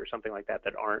points or something like that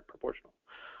aren't proportional.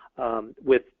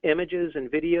 With images and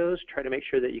videos, try to make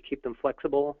sure that you keep them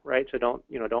flexible, right? So don't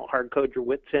hard code your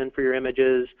widths in for your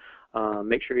images.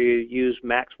 Make sure you use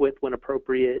max width when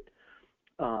appropriate.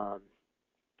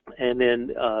 And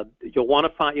then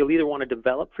you'll either want to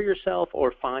develop for yourself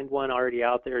or find one already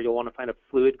out there. You'll want to find a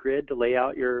fluid grid to lay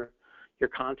out your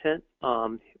content.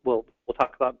 We'll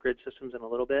talk about grid systems in a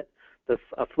little bit.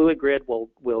 A fluid grid will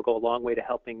go a long way to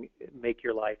helping make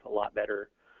your life a lot better.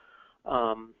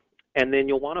 And then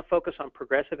you'll want to focus on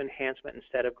progressive enhancement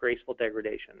instead of graceful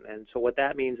degradation. And so what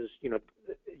that means is,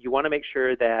 you want to make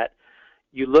sure that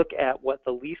you look at what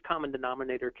the least common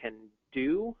denominator can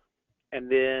do and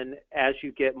then as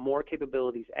you get more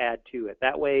capabilities, add to it.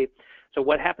 That way, so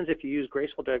what happens if you use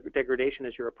graceful degradation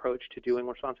as your approach to doing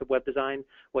responsive web design?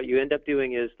 What you end up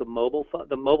doing is the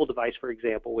mobile device, for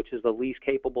example, which is the least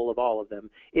capable of all of them,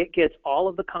 it gets all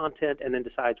of the content and then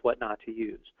decides what not to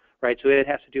use. Right, so it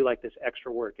has to do like this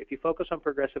extra work. If you focus on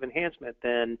progressive enhancement,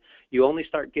 then you only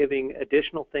start giving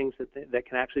additional things that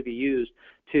can actually be used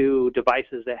to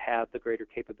devices that have the greater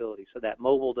capability. So that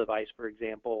mobile device, for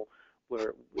example,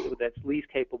 where that's least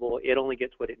capable, it only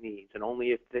gets what it needs, and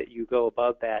only if that you go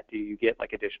above that do you get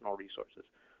like additional resources.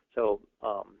 So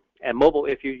and mobile,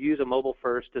 if you use a mobile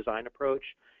first design approach,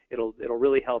 it'll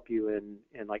really help you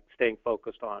in like staying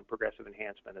focused on progressive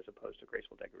enhancement as opposed to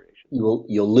graceful degradation.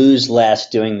 You'll lose less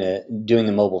doing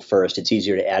the mobile first. It's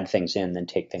easier to add things in than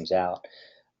take things out.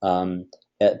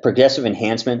 Progressive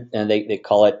enhancement, and they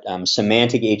call it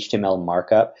semantic HTML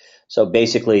markup. So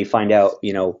basically, find out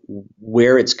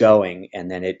where it's going,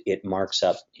 and then it marks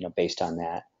up based on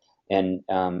that. And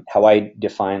how I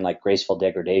define like graceful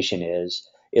degradation is,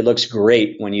 it looks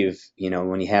great when you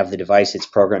have the device it's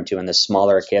programmed to, and the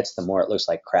smaller it gets, the more it looks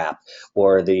like crap,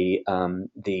 or the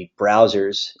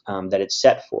browsers that it's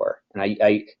set for. And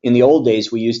I in the old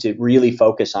days, we used to really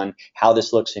focus on how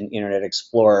this looks in Internet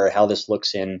Explorer, how this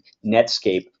looks in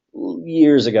Netscape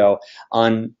years ago,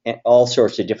 on all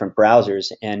sorts of different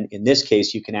browsers. And in this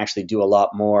case, you can actually do a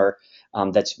lot more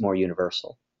that's more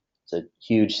universal. It's a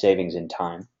huge savings in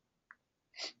time.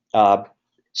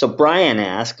 So Brian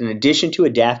asked, in addition to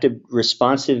adaptive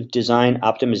responsive design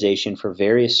optimization for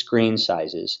various screen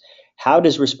sizes, how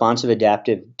does responsive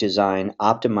adaptive design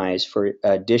optimize for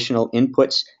additional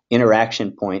inputs,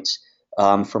 interaction points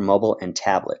for mobile and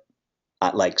tablet,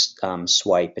 like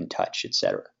swipe and touch,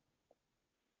 etc.?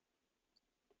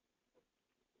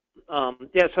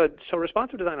 Yeah, so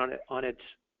responsive design on its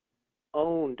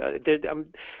own,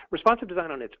 responsive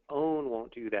design on its own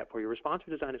won't do that for you. Responsive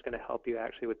design is going to help you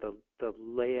actually with the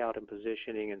layout and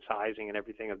positioning and sizing and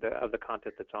everything of the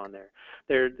content that's on there.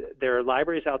 There are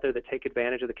libraries out there that take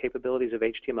advantage of the capabilities of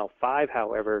HTML5,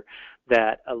 however,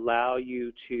 that allow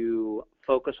you to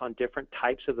focus on different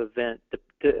types of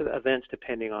events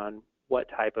depending on what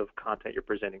type of content you're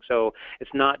presenting. So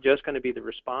it's not just going to be the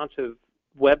responsive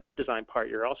web design part.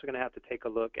 You're also going to have to take a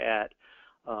look at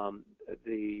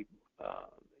the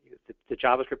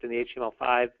JavaScript and the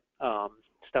HTML5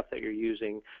 stuff that you're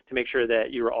using to make sure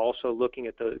that you're also looking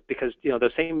at because the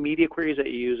same media queries that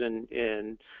you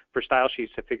use for style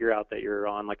sheets to figure out that you're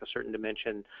on like a certain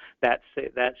dimension, that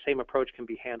same approach can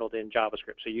be handled in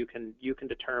JavaScript. So you can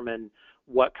determine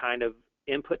what kind of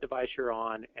input device you're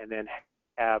on, and then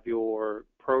have your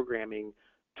programming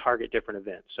target different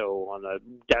events. So on the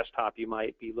desktop, you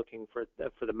might be looking for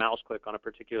the mouse click on a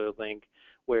particular link,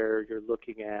 where you're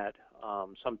looking at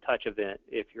some touch event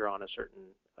if you're on a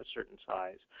certain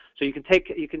size. So you can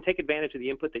take advantage of the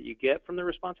input that you get from the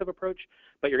responsive approach,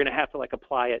 but you're going to have to like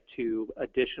apply it to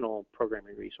additional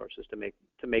programming resources to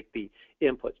make the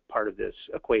input part of this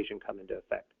equation come into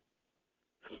effect.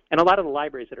 And a lot of the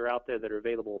libraries that are out there that are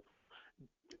available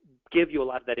give you a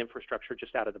lot of that infrastructure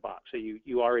just out of the box. So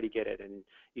you already get it, and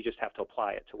you just have to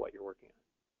apply it to what you're working on.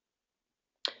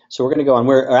 So we're going to go on.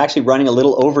 We're actually running a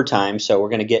little overtime, so we're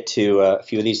going to get to a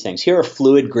few of these things. Here are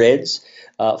fluid grids.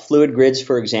 Fluid grids,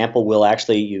 for example, will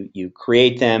actually, you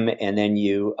create them, and then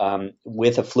you,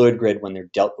 with a fluid grid, when they're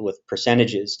dealt with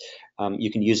percentages,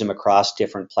 you can use them across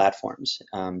different platforms,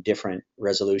 different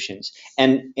resolutions.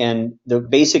 And the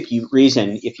basic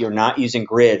reason, if you're not using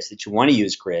grids, that you want to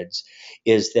use grids,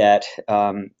 is that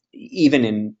even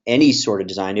in any sort of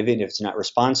design, even if it's not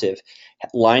responsive,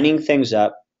 lining things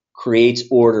up creates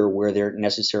order where there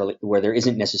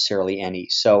isn't necessarily any.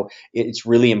 So it's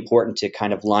really important to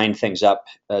kind of line things up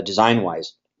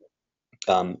design-wise.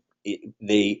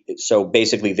 So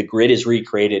basically, the grid is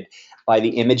recreated by the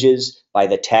images, by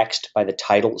the text, by the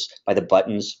titles, by the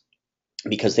buttons,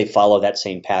 because they follow that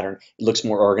same pattern. It looks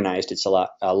more organized. It's a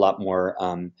lot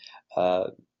more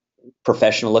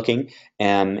professional looking.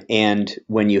 And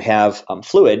when you have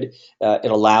fluid,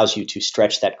 it allows you to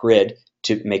stretch that grid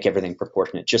to make everything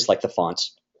proportionate, just like the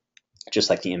fonts,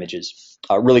 just like the images.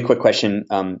 A really quick question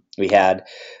we had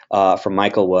from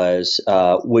Michael was,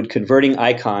 would converting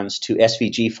icons to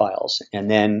SVG files and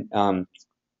then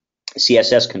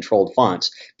CSS controlled fonts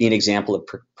be an example of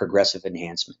progressive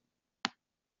enhancement?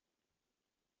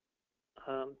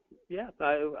 Yeah,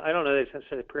 I don't know that it's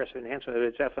necessarily progressive enhancement, but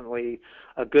it's definitely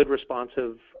a good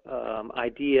responsive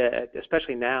idea,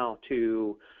 especially now,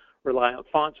 to rely on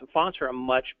fonts. Fonts are a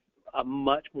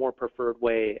much more preferred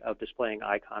way of displaying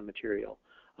icon material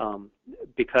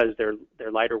because they're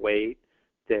lighter weight,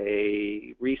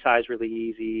 They resize really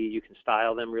easy. You can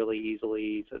style them really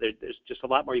easily. So there's just a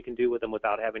lot more you can do with them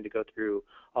without having to go through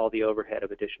all the overhead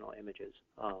of additional images.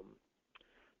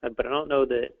 But I don't know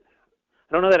that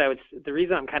I would. The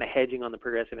reason I'm kind of hedging on the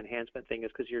progressive enhancement thing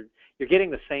is because you're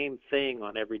getting the same thing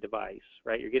on every device,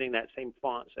 right? You're getting that same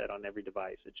font set on every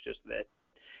device. It's just that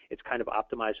it's kind of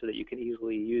optimized so that you can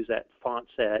easily use that font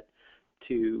set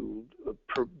to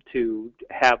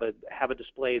have a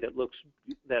display that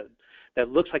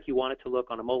looks like you want it to look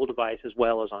on a mobile device as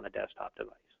well as on a desktop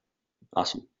device.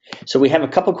 Awesome. So we have a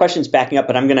couple questions backing up,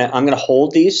 but I'm gonna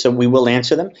hold these, so we will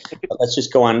answer them. But let's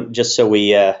just go on, just so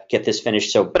we get this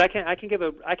finished. So, but I can give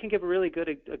a really good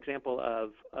example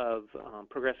of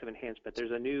progressive enhancement.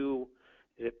 There's a new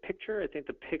picture. I think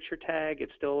the picture tag.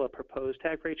 It's still a proposed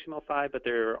tag for HTML5, but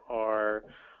there are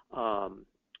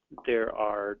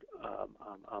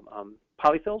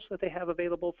polyfills that they have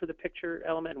available for the picture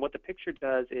element. And what the picture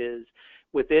does is,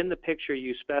 within the picture,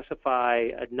 you specify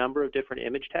a number of different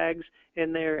image tags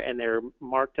in there, and they're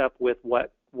marked up with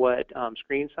what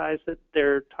screen size that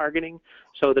they're targeting,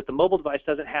 so that the mobile device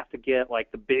doesn't have to get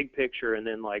like the big picture and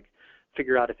then like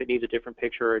figure out if it needs a different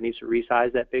picture or it needs to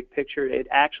resize that big picture. It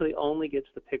actually only gets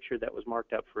the picture that was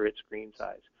marked up for its screen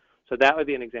size. So that would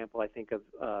be an example, I think, of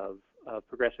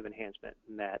progressive enhancement,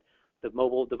 in that the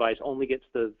mobile device only gets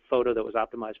the photo that was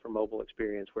optimized for mobile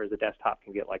experience, whereas the desktop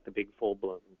can get like the big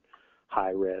full-blown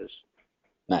high-res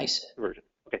version.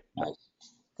 Okay. Nice.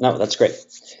 No, that's great.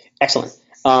 Excellent.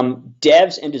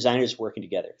 Devs and designers working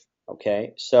together.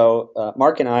 Okay, so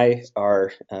Mark and I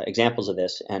are examples of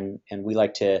this, and we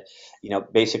like to,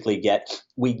 basically get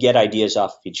ideas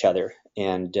off of each other,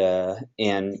 and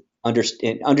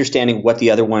understanding what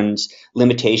the other one's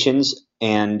limitations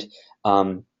and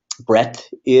breadth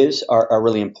are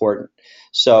really important.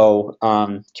 So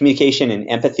communication and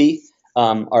empathy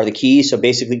are the key. So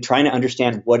basically trying to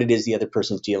understand what it is the other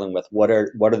person's dealing with. What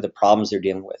are the problems they're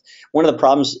dealing with? One of the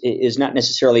problems is not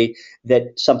necessarily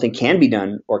that something can be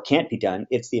done or can't be done.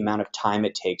 It's the amount of time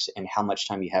it takes and how much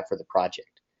time you have for the project.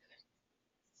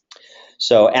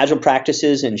 So agile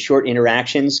practices and short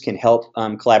interactions can help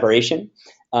collaboration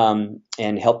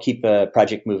and help keep a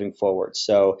project moving forward.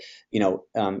 So,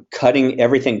 cutting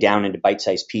everything down into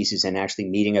bite-sized pieces and actually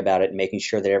meeting about it and making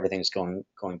sure that everything's going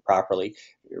properly,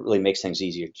 it really makes things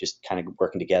easier, just kind of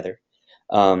working together.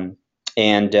 And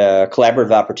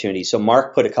collaborative opportunities. So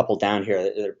Mark put a couple down here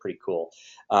that are pretty cool.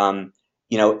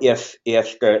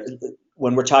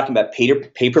 When we're talking about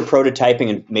paper prototyping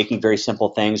and making very simple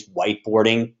things,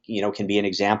 whiteboarding, can be an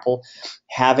example.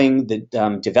 Having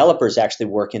the developers actually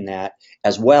work in that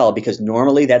as well, because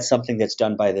normally that's something that's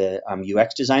done by the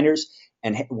UX designers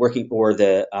and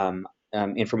the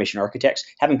information architects.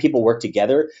 Having people work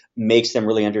together makes them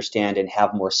really understand and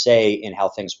have more say in how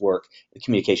things work. The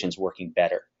communication's working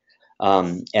better.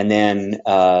 And then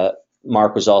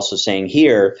Mark was also saying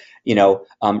here,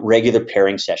 regular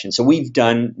pairing sessions. So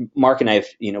Mark and I have,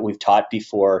 we've taught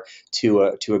before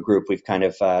to a group. We've kind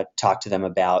of talked to them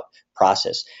about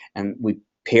process, and we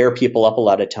pair people up a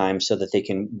lot of times so that they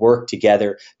can work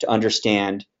together to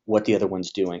understand what the other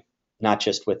one's doing, not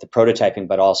just with the prototyping,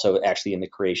 but also actually in the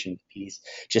creation piece,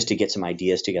 just to get some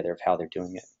ideas together of how they're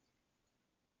doing it.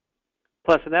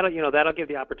 Plus, and that'll give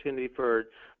the opportunity for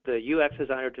the UX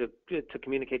designer to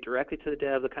communicate directly to the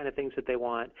dev the kind of things that they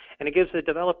want, and it gives the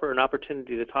developer an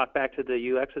opportunity to talk back to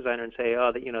the UX designer and say,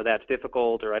 oh, that's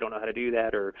difficult, or I don't know how to do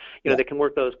that, or they can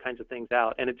work those kinds of things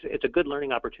out, and it's a good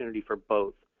learning opportunity for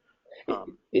both. I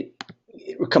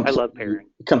love pairing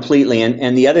completely,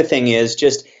 and the other thing is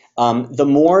just the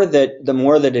more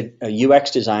that a UX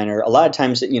designer, a lot of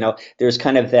times there's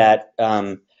kind of that.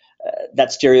 That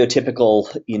stereotypical,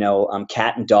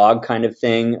 cat and dog kind of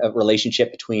thing, a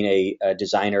relationship between a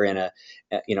designer and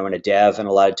a dev, and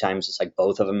a lot of times it's like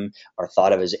both of them are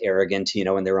thought of as arrogant,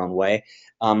 in their own way.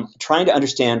 Trying to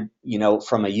understand,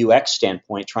 from a UX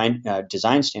standpoint,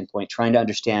 design standpoint, trying to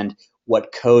understand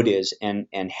what code is and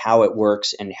how it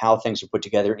works and how things are put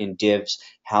together in divs,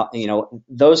 how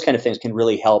those kind of things can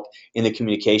really help in the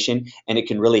communication, and it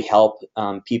can really help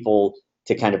people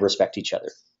to kind of respect each other.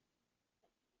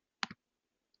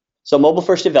 So mobile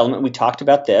first development, we talked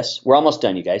about this. We're almost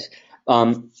done, you guys.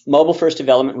 Mobile first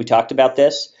development, we talked about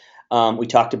this. We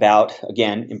talked about,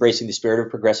 again, embracing the spirit of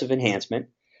progressive enhancement.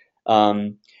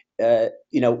 Mobile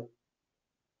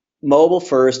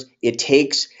first, it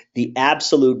takes the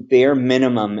absolute bare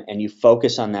minimum and you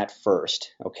focus on that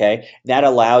first, okay? That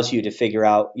allows you to figure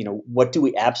out, what do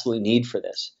we absolutely need for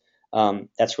this?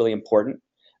 That's really important.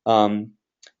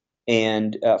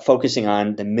 And focusing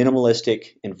on the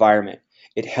minimalistic environment.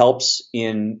 It helps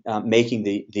in making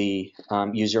the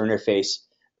user interface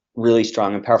really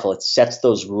strong and powerful. It sets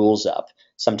those rules up.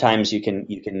 Sometimes you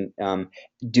can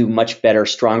do much better,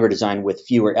 stronger design with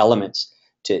fewer elements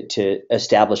to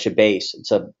establish a base.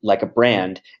 It's like a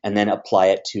brand, and then apply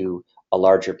it to a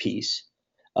larger piece.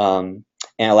 And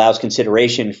allows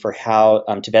consideration for how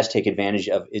to best take advantage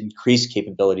of increased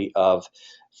capability of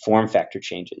form factor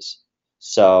changes.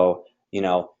 So,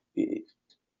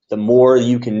 the more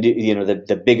you can do,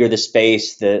 the bigger the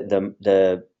space,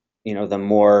 the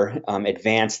more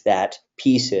advanced that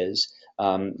piece is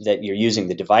that you're using,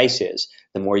 the device is,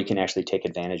 the more you can actually take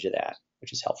advantage of that,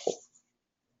 which is helpful.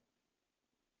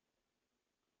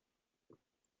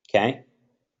 Okay,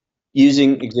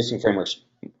 using existing frameworks.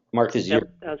 Mark, this is your.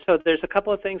 Yep. So there's a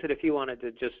couple of things that if you wanted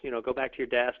to just go back to your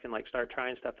desk and like start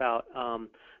trying stuff out.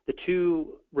 The two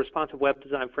responsive web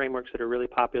design frameworks that are really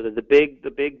popular. The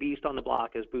big beast on the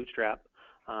block is Bootstrap.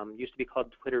 Used to be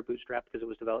called Twitter Bootstrap because it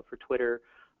was developed for Twitter.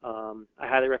 I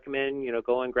highly recommend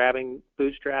going grabbing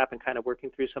Bootstrap and kind of working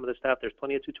through some of the stuff. There's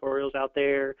plenty of tutorials out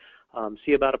there.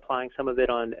 See about applying some of it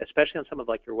on, especially on some of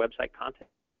like your website content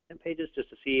pages, just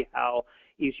to see how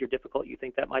easy or difficult you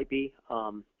think that might be.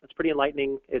 It's pretty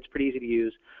enlightening. It's pretty easy to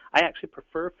use. I actually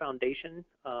prefer Foundation.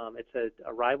 It's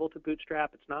a rival to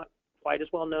Bootstrap. It's not quite as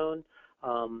well known,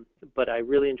 but I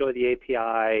really enjoy the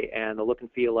API and the look and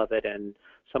feel of it and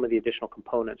some of the additional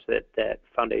components that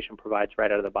Foundation provides right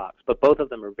out of the box. But both of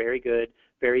them are very good,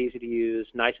 very easy to use,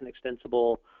 nice and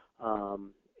extensible,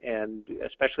 and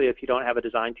especially if you don't have a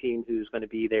design team who's going to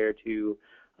be there to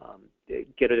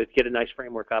get a nice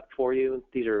framework up for you.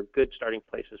 These are good starting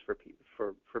places for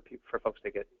folks to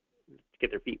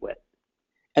get their feet wet.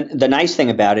 And the nice thing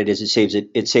about it is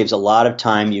it saves a lot of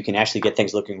time. You can actually get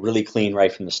things looking really clean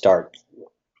right from the start.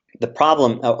 The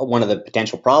problem, one of the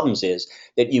potential problems, is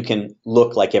that you can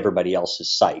look like everybody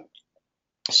else's site.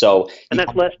 So, and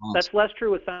that's less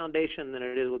true with Foundation than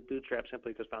it is with Bootstrap,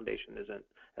 simply because Foundation isn't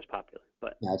as popular.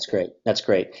 But that's great. That's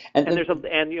great. And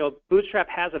Bootstrap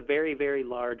has a very, very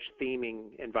large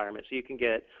theming environment, so you can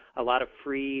get a lot of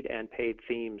free and paid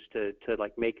themes to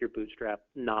like make your Bootstrap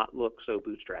not look so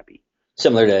bootstrappy.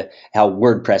 Similar to how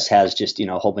WordPress has just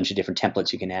a whole bunch of different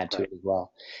templates you can add to it as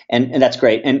well, and that's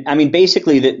great. And I mean,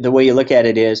 basically, the way you look at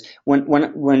it is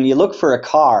when you look for a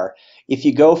car, if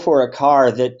you go for a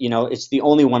car that it's the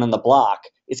only one on the block,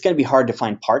 it's going to be hard to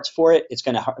find parts for it. It's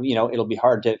going to it'll be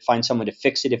hard to find someone to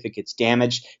fix it if it gets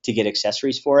damaged, to get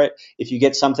accessories for it. If you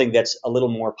get something that's a little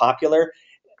more popular,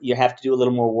 you have to do a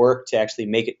little more work to actually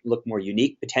make it look more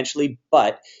unique potentially,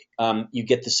 but you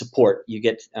get the support, you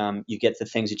get the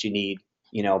things that you need.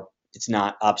 It's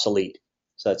not obsolete,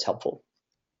 so that's helpful.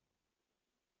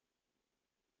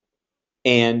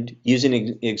 And using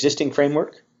an existing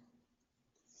framework.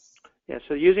 Yeah,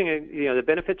 so using the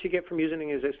benefits you get from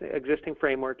using an existing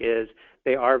framework is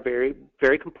they are very,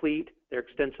 very complete. They're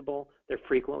extensible. They're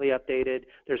frequently updated.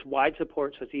 There's wide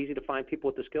support, so it's easy to find people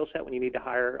with the skill set when you need to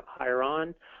hire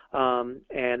on.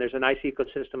 And there's a nice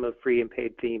ecosystem of free and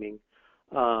paid theming.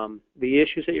 The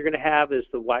issues that you're going to have is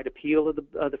the wide appeal of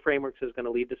the frameworks is going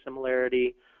to lead to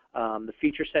similarity. The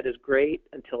feature set is great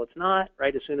until it's not,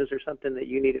 right? As soon as there's something that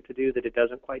you need it to do that it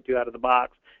doesn't quite do out of the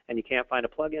box and you can't find a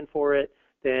plugin for it,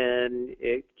 then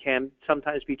it can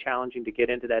sometimes be challenging to get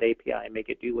into that API and make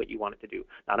it do what you want it to do.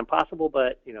 Not impossible,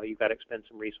 but you've got to expend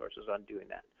some resources on doing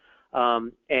that.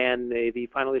 And the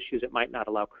final issue is it might not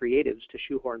allow creatives to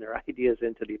shoehorn their ideas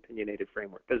into the opinionated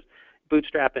framework, because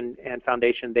Bootstrap and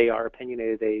Foundation, they are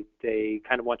opinionated. They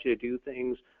kind of want you to do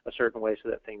things a certain way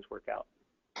so that things work out.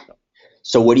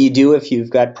 So what do you do if you've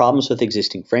got problems with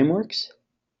existing frameworks?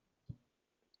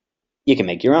 You can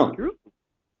make your own. True.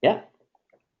 Yeah.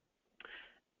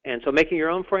 And so making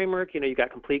your own framework, you've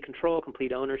got complete control,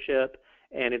 complete ownership,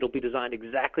 and it'll be designed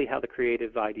exactly how the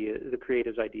creative's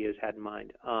ideas had in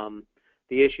mind.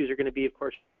 The issues are going to be, of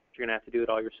course, you're going to have to do it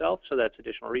all yourself, so that's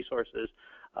additional resources.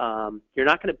 You're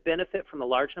not going to benefit from the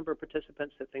large number of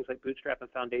participants that things like Bootstrap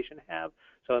and Foundation have.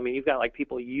 So, I mean, you've got like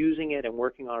people using it and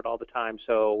working on it all the time.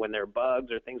 So when there are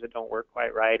bugs or things that don't work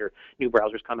quite right or new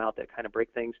browsers come out that kind of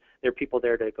break things, there are people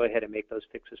there to go ahead and make those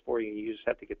fixes for you. You just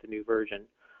have to get the new version.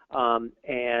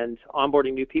 And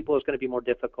onboarding new people is going to be more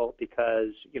difficult because,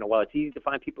 while it's easy to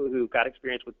find people who've got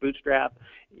experience with Bootstrap,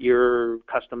 your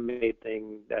custom-made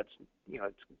thing,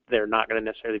 they're not going to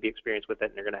necessarily be experienced with it,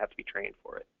 and they're going to have to be trained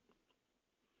for it.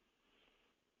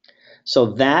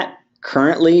 So that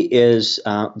currently is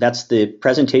that's the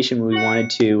presentation we wanted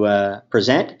to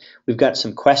present. We've got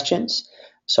some questions.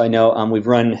 So I know we've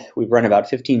run about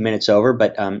 15 minutes over,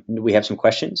 but we have some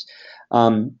questions,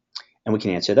 and we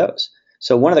can answer those.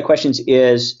 So one of the questions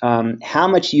is how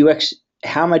much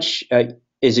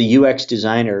is a UX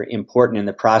designer important in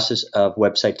the process of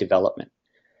website development?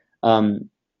 Um,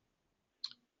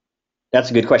 that's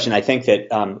a good question. I think that,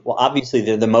 well, obviously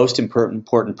they're the most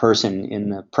important person in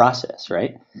the process,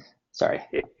 right? Sorry.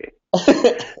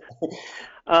 I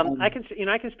Um, can,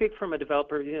 I can speak from a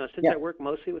developer. Since yeah. I work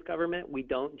mostly with government, we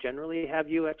don't generally have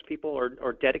UX people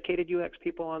or dedicated UX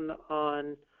people on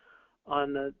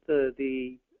the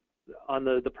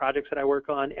projects that I work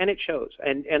on, and it shows.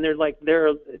 And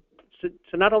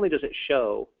so not only does it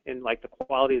show in like the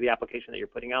quality of the application that you're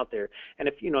putting out there, and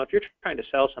if if you're trying to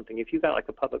sell something, if you've got like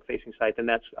a public facing site, then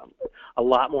that's a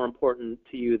lot more important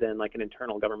to you than like an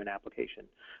internal government application.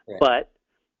 Right. But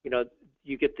you know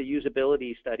you get the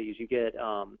usability studies, you get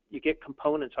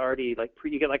components already you get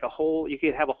like you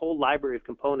could have a whole library of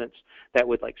components that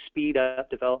would like speed up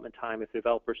development time if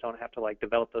developers don't have to like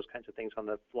develop those kinds of things on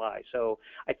the fly. So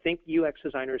I think UX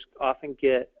designers often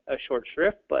get a short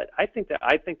shrift, but I think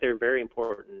they're very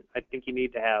important. I think you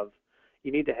need to have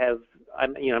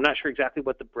I'm not sure exactly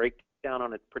what the breakdown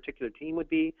on a particular team would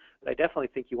be, but I definitely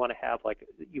think you want to have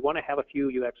a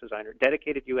few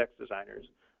dedicated UX designers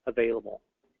available.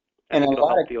 I And a think it'll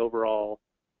lot help of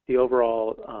the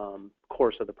overall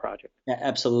course of the project. Yeah,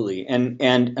 absolutely, and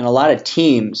a lot of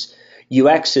teams,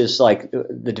 UX is like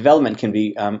the development can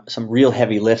be some real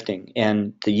heavy lifting,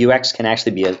 and the UX can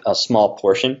actually be a small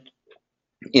portion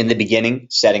in the beginning,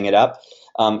 setting it up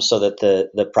so that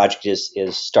the project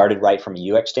is started right from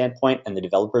a UX standpoint, and the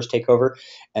developers take over,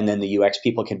 and then the UX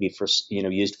people can be for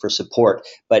used for support.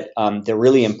 But they're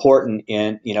really important,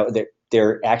 in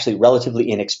they're actually relatively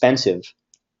inexpensive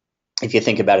if you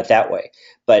think about it that way.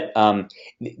 But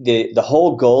the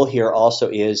whole goal here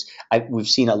also is we've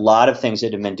seen a lot of things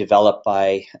that have been developed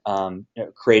by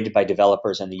created by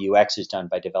developers, and the UX is done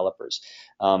by developers.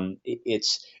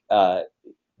 It's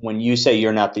when you say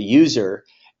you're not the user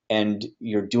and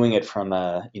you're doing it from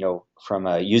a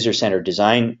user-centered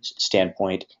design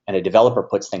standpoint, and a developer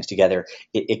puts things together,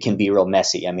 it can be real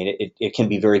messy. I mean, it can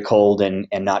be very cold and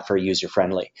not very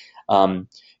user-friendly.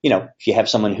 If you have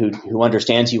someone who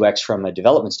understands UX from a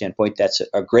development standpoint, that's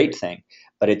a great thing,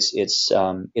 but it's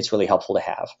really helpful to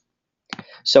have.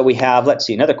 So we have, let's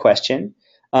see, another question.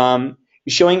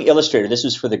 Showing Illustrator, this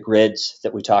is for the grids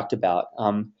that we talked about.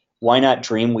 Why not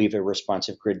Dreamweaver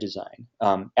responsive grid design?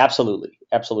 Absolutely,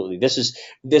 absolutely. This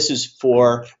is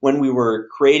for when we were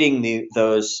creating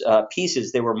those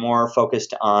pieces. They were more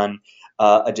focused on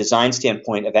a design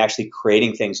standpoint of actually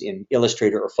creating things in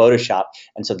Illustrator or Photoshop,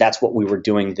 and so that's what we were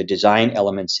doing the design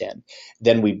elements in.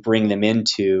 Then we bring them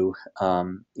into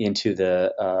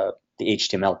the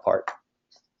HTML part.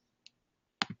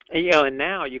 And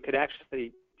now you could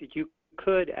actually,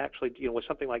 with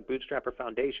something like Bootstrap or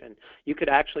Foundation, you could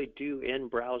actually do in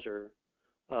browser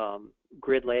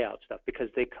grid layout stuff, because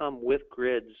they come with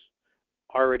grids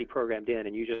already programmed in,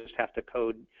 and you just have to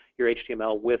code your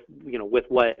HTML with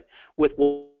what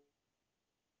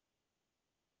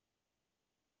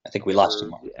I think we lost you,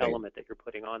 Mark. element that you're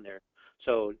putting on there.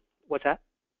 So what's that?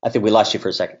 I think we lost you for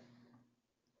a second.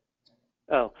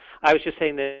 Oh, I was just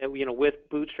saying that with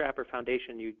Bootstrap or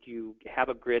Foundation, you have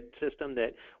a grid system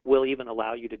that will even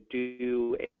allow you to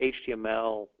do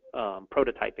HTML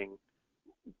prototyping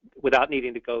without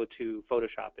needing to go to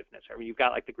Photoshop if necessary. You've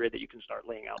got like the grid that you can start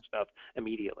laying out stuff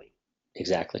immediately.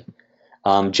 Exactly.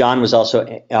 John was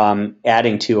also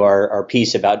adding to our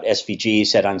piece about SVG.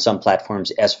 Said on some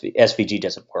platforms SVG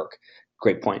doesn't work.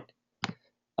 Great point.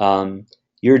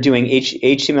 You're doing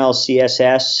HTML,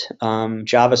 CSS,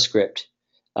 JavaScript.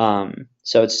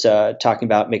 So it's talking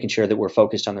about making sure that we're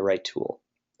focused on the right tool.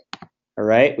 All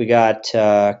right, we got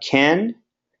Ken.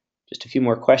 Just a few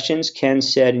more questions. Ken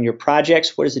said, in your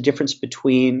projects, what is the difference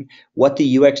between what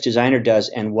the UX designer does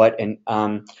and what an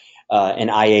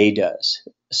IA does?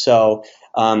 So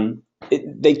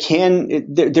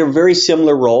they're very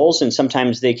similar roles, and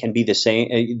sometimes they can be the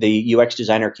same. The UX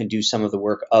designer can do some of the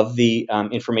work of the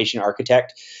information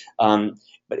architect,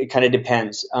 but it kind of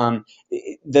depends.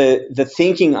 The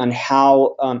thinking on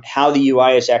how the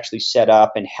UI is actually set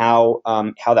up, and how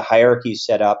the hierarchy is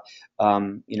set up,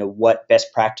 what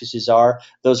best practices are.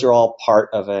 Those are all part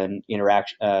of an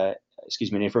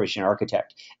an information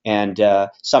architect, and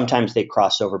sometimes they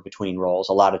cross over between roles.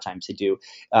 A lot of times they do.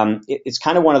 It's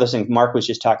kind of one of those things. Mark was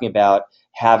just talking about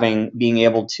being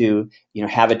able to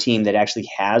have a team that actually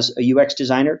has a UX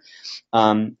designer.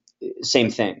 Same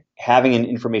thing. Having an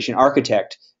information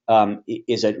architect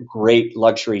is a great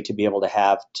luxury to be able to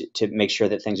have to make sure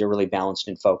that things are really balanced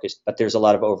and focused. But there's a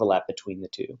lot of overlap between the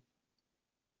two.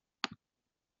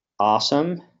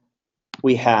 Awesome.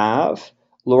 We have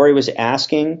Lori was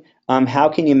asking, how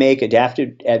can you make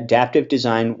adaptive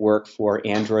design work for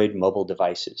Android mobile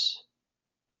devices?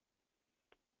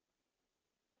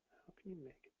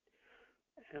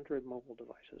 Android mobile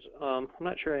devices. I'm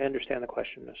not sure I understand the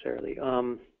question necessarily.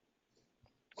 Are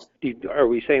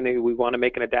we saying that we want to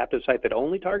make an adaptive site that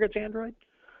only targets Android?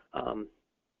 Um,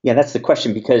 Yeah, that's the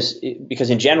question because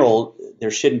in general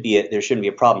there shouldn't be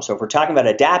a problem. So if we're talking about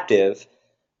adaptive,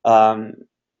 um,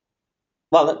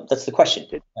 well, that's the question.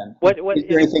 it, what Is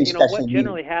there anything what specially needed?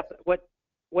 generally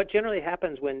what generally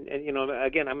happens when, and,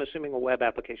 again, I'm assuming a web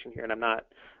application here, and I'm not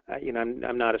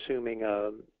I'm not assuming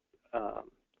uh,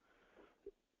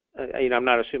 I'm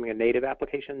not assuming a native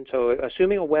application. So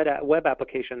assuming a web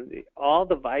application, all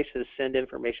devices send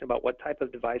information about what type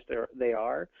of device they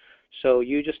are. So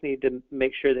you just need to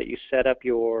make sure that you set up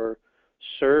your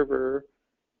server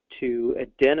to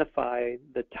identify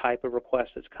the type of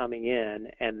request that's coming in,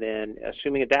 and then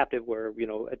assuming adaptive, where,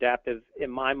 adaptive, in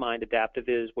my mind, adaptive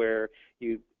is where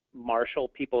you marshal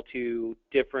people to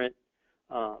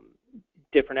um,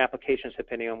 different applications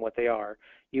depending on what they are.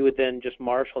 You would then just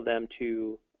marshal them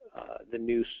to the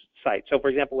new site. So, for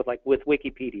example, with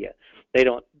Wikipedia, they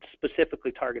don't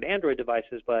specifically target Android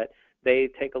devices, but they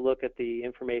take a look at the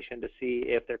information to see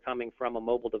if they're coming from a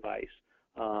mobile device,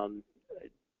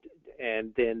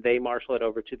 and then they marshal it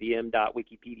over to the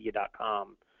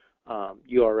m.wikipedia.com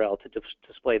URL to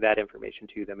display that information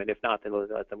to them. And if not, then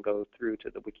let them go through to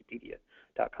the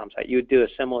wikipedia.com site. You would do a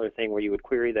similar thing where you would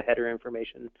query the header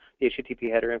information, the HTTP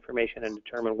header information, and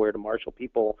determine where to marshal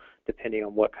people depending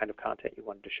on what kind of content you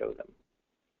wanted to show them.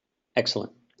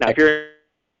 Excellent. Now, if Excellent.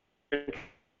 you're in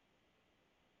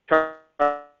charge,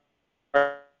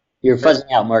 You're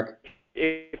fuzzing out, Mark.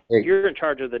 if There, you're in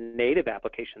charge of the native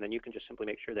application, then you can just simply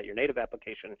make sure that your native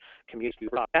application commutes to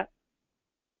that.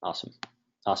 awesome.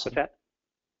 What's Awesome. that?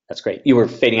 That's great. You were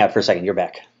fading out for a second. You're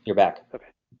back. You're back. Okay.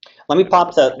 Let me I must pop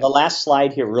have the understood. last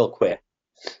slide here real Okay. quick.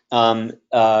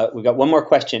 We've got one more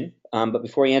question, but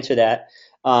before we answer that,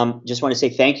 just want to say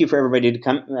thank you for everybody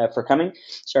for coming.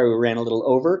 Sorry we ran a little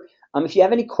over. If you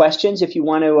have any questions, if you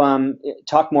want to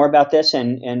talk more about this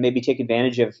and maybe take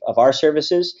advantage of our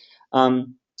services,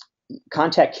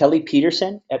 contact Kelly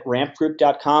Peterson at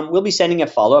rampgroup.com. We'll be sending a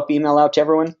follow-up email out to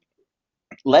everyone.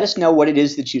 Let us know what it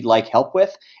is that you'd like help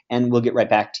with, and we'll get right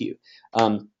back to you.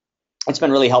 It's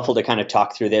been really helpful to kind of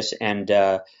talk through this, and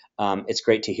it's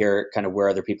great to hear kind of where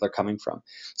other people are coming from.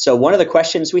 So one of the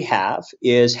questions we have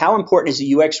is, how important is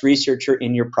a UX researcher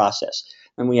in your process?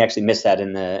 And we actually missed that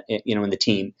in the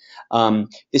team.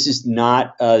 This is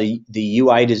not the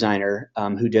UI designer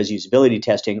who does usability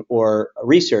testing or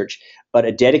research, but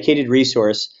a dedicated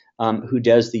resource who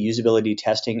does the usability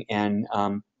testing and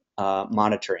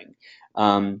monitoring.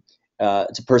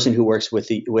 It's a person who works with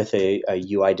a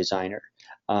UI designer.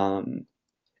 Um,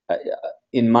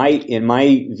 in my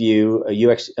view, a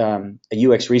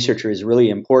UX researcher is really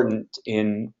important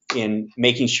in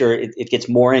making sure it gets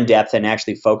more in depth and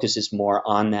actually focuses more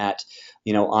on that,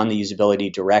 on the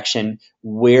usability direction,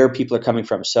 where people are coming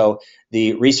from. So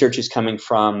the research is coming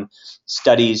from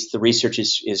studies. The research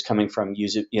is coming from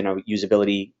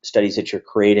usability studies that you're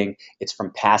creating. It's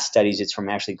from past studies. It's from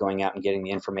actually going out and getting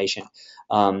the information,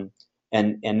 and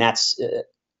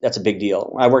that's a big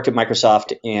deal. I worked at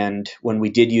Microsoft, and when we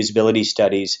did usability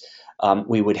studies,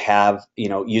 we would have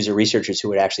user researchers who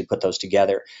would actually put those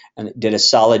together and did a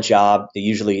solid job. They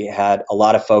usually had a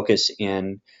lot of focus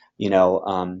in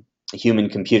human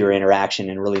computer interaction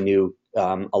and really knew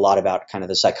a lot about kind of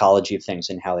the psychology of things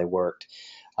and how they worked.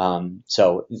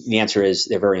 So the answer is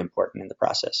they're very important in the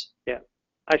process. Yeah,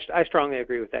 I strongly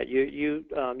agree with that.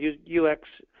 UX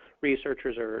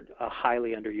researchers are a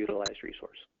highly underutilized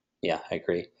resource. Yeah, I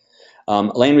agree.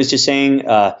 Elaine was just saying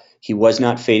he was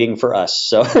not fading for us.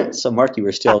 So Mark, you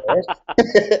were still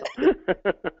there.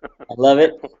 I love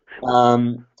it.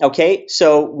 Okay,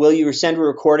 so will you send a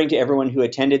recording to everyone who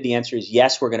attended? The answer is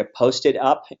yes. We're going to post it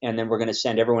up, and then we're going to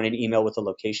send everyone an email with the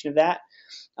location of that.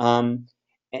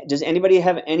 Does anybody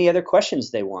have any other questions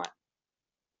they want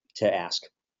to ask?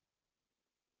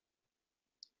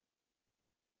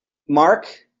 Mark,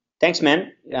 thanks,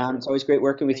 man. Yes, sir. It's always great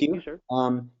working with Thank you, you,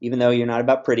 sir. even though you're not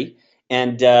about pretty.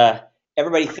 And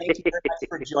everybody, thank you very much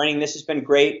for joining. This has been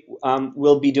great.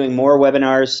 We'll be doing more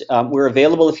webinars. We're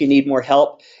available if you need more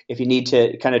help, if you need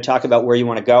to kind of talk about where you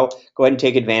want to go ahead and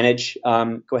take advantage.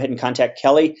 Go ahead and contact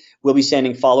Kelly. We'll be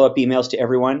sending follow-up emails to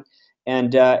everyone.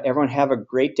 And everyone have a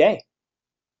great day.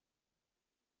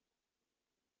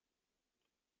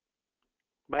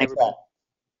 Bye, Thanks a everybody. lot.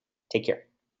 Take care.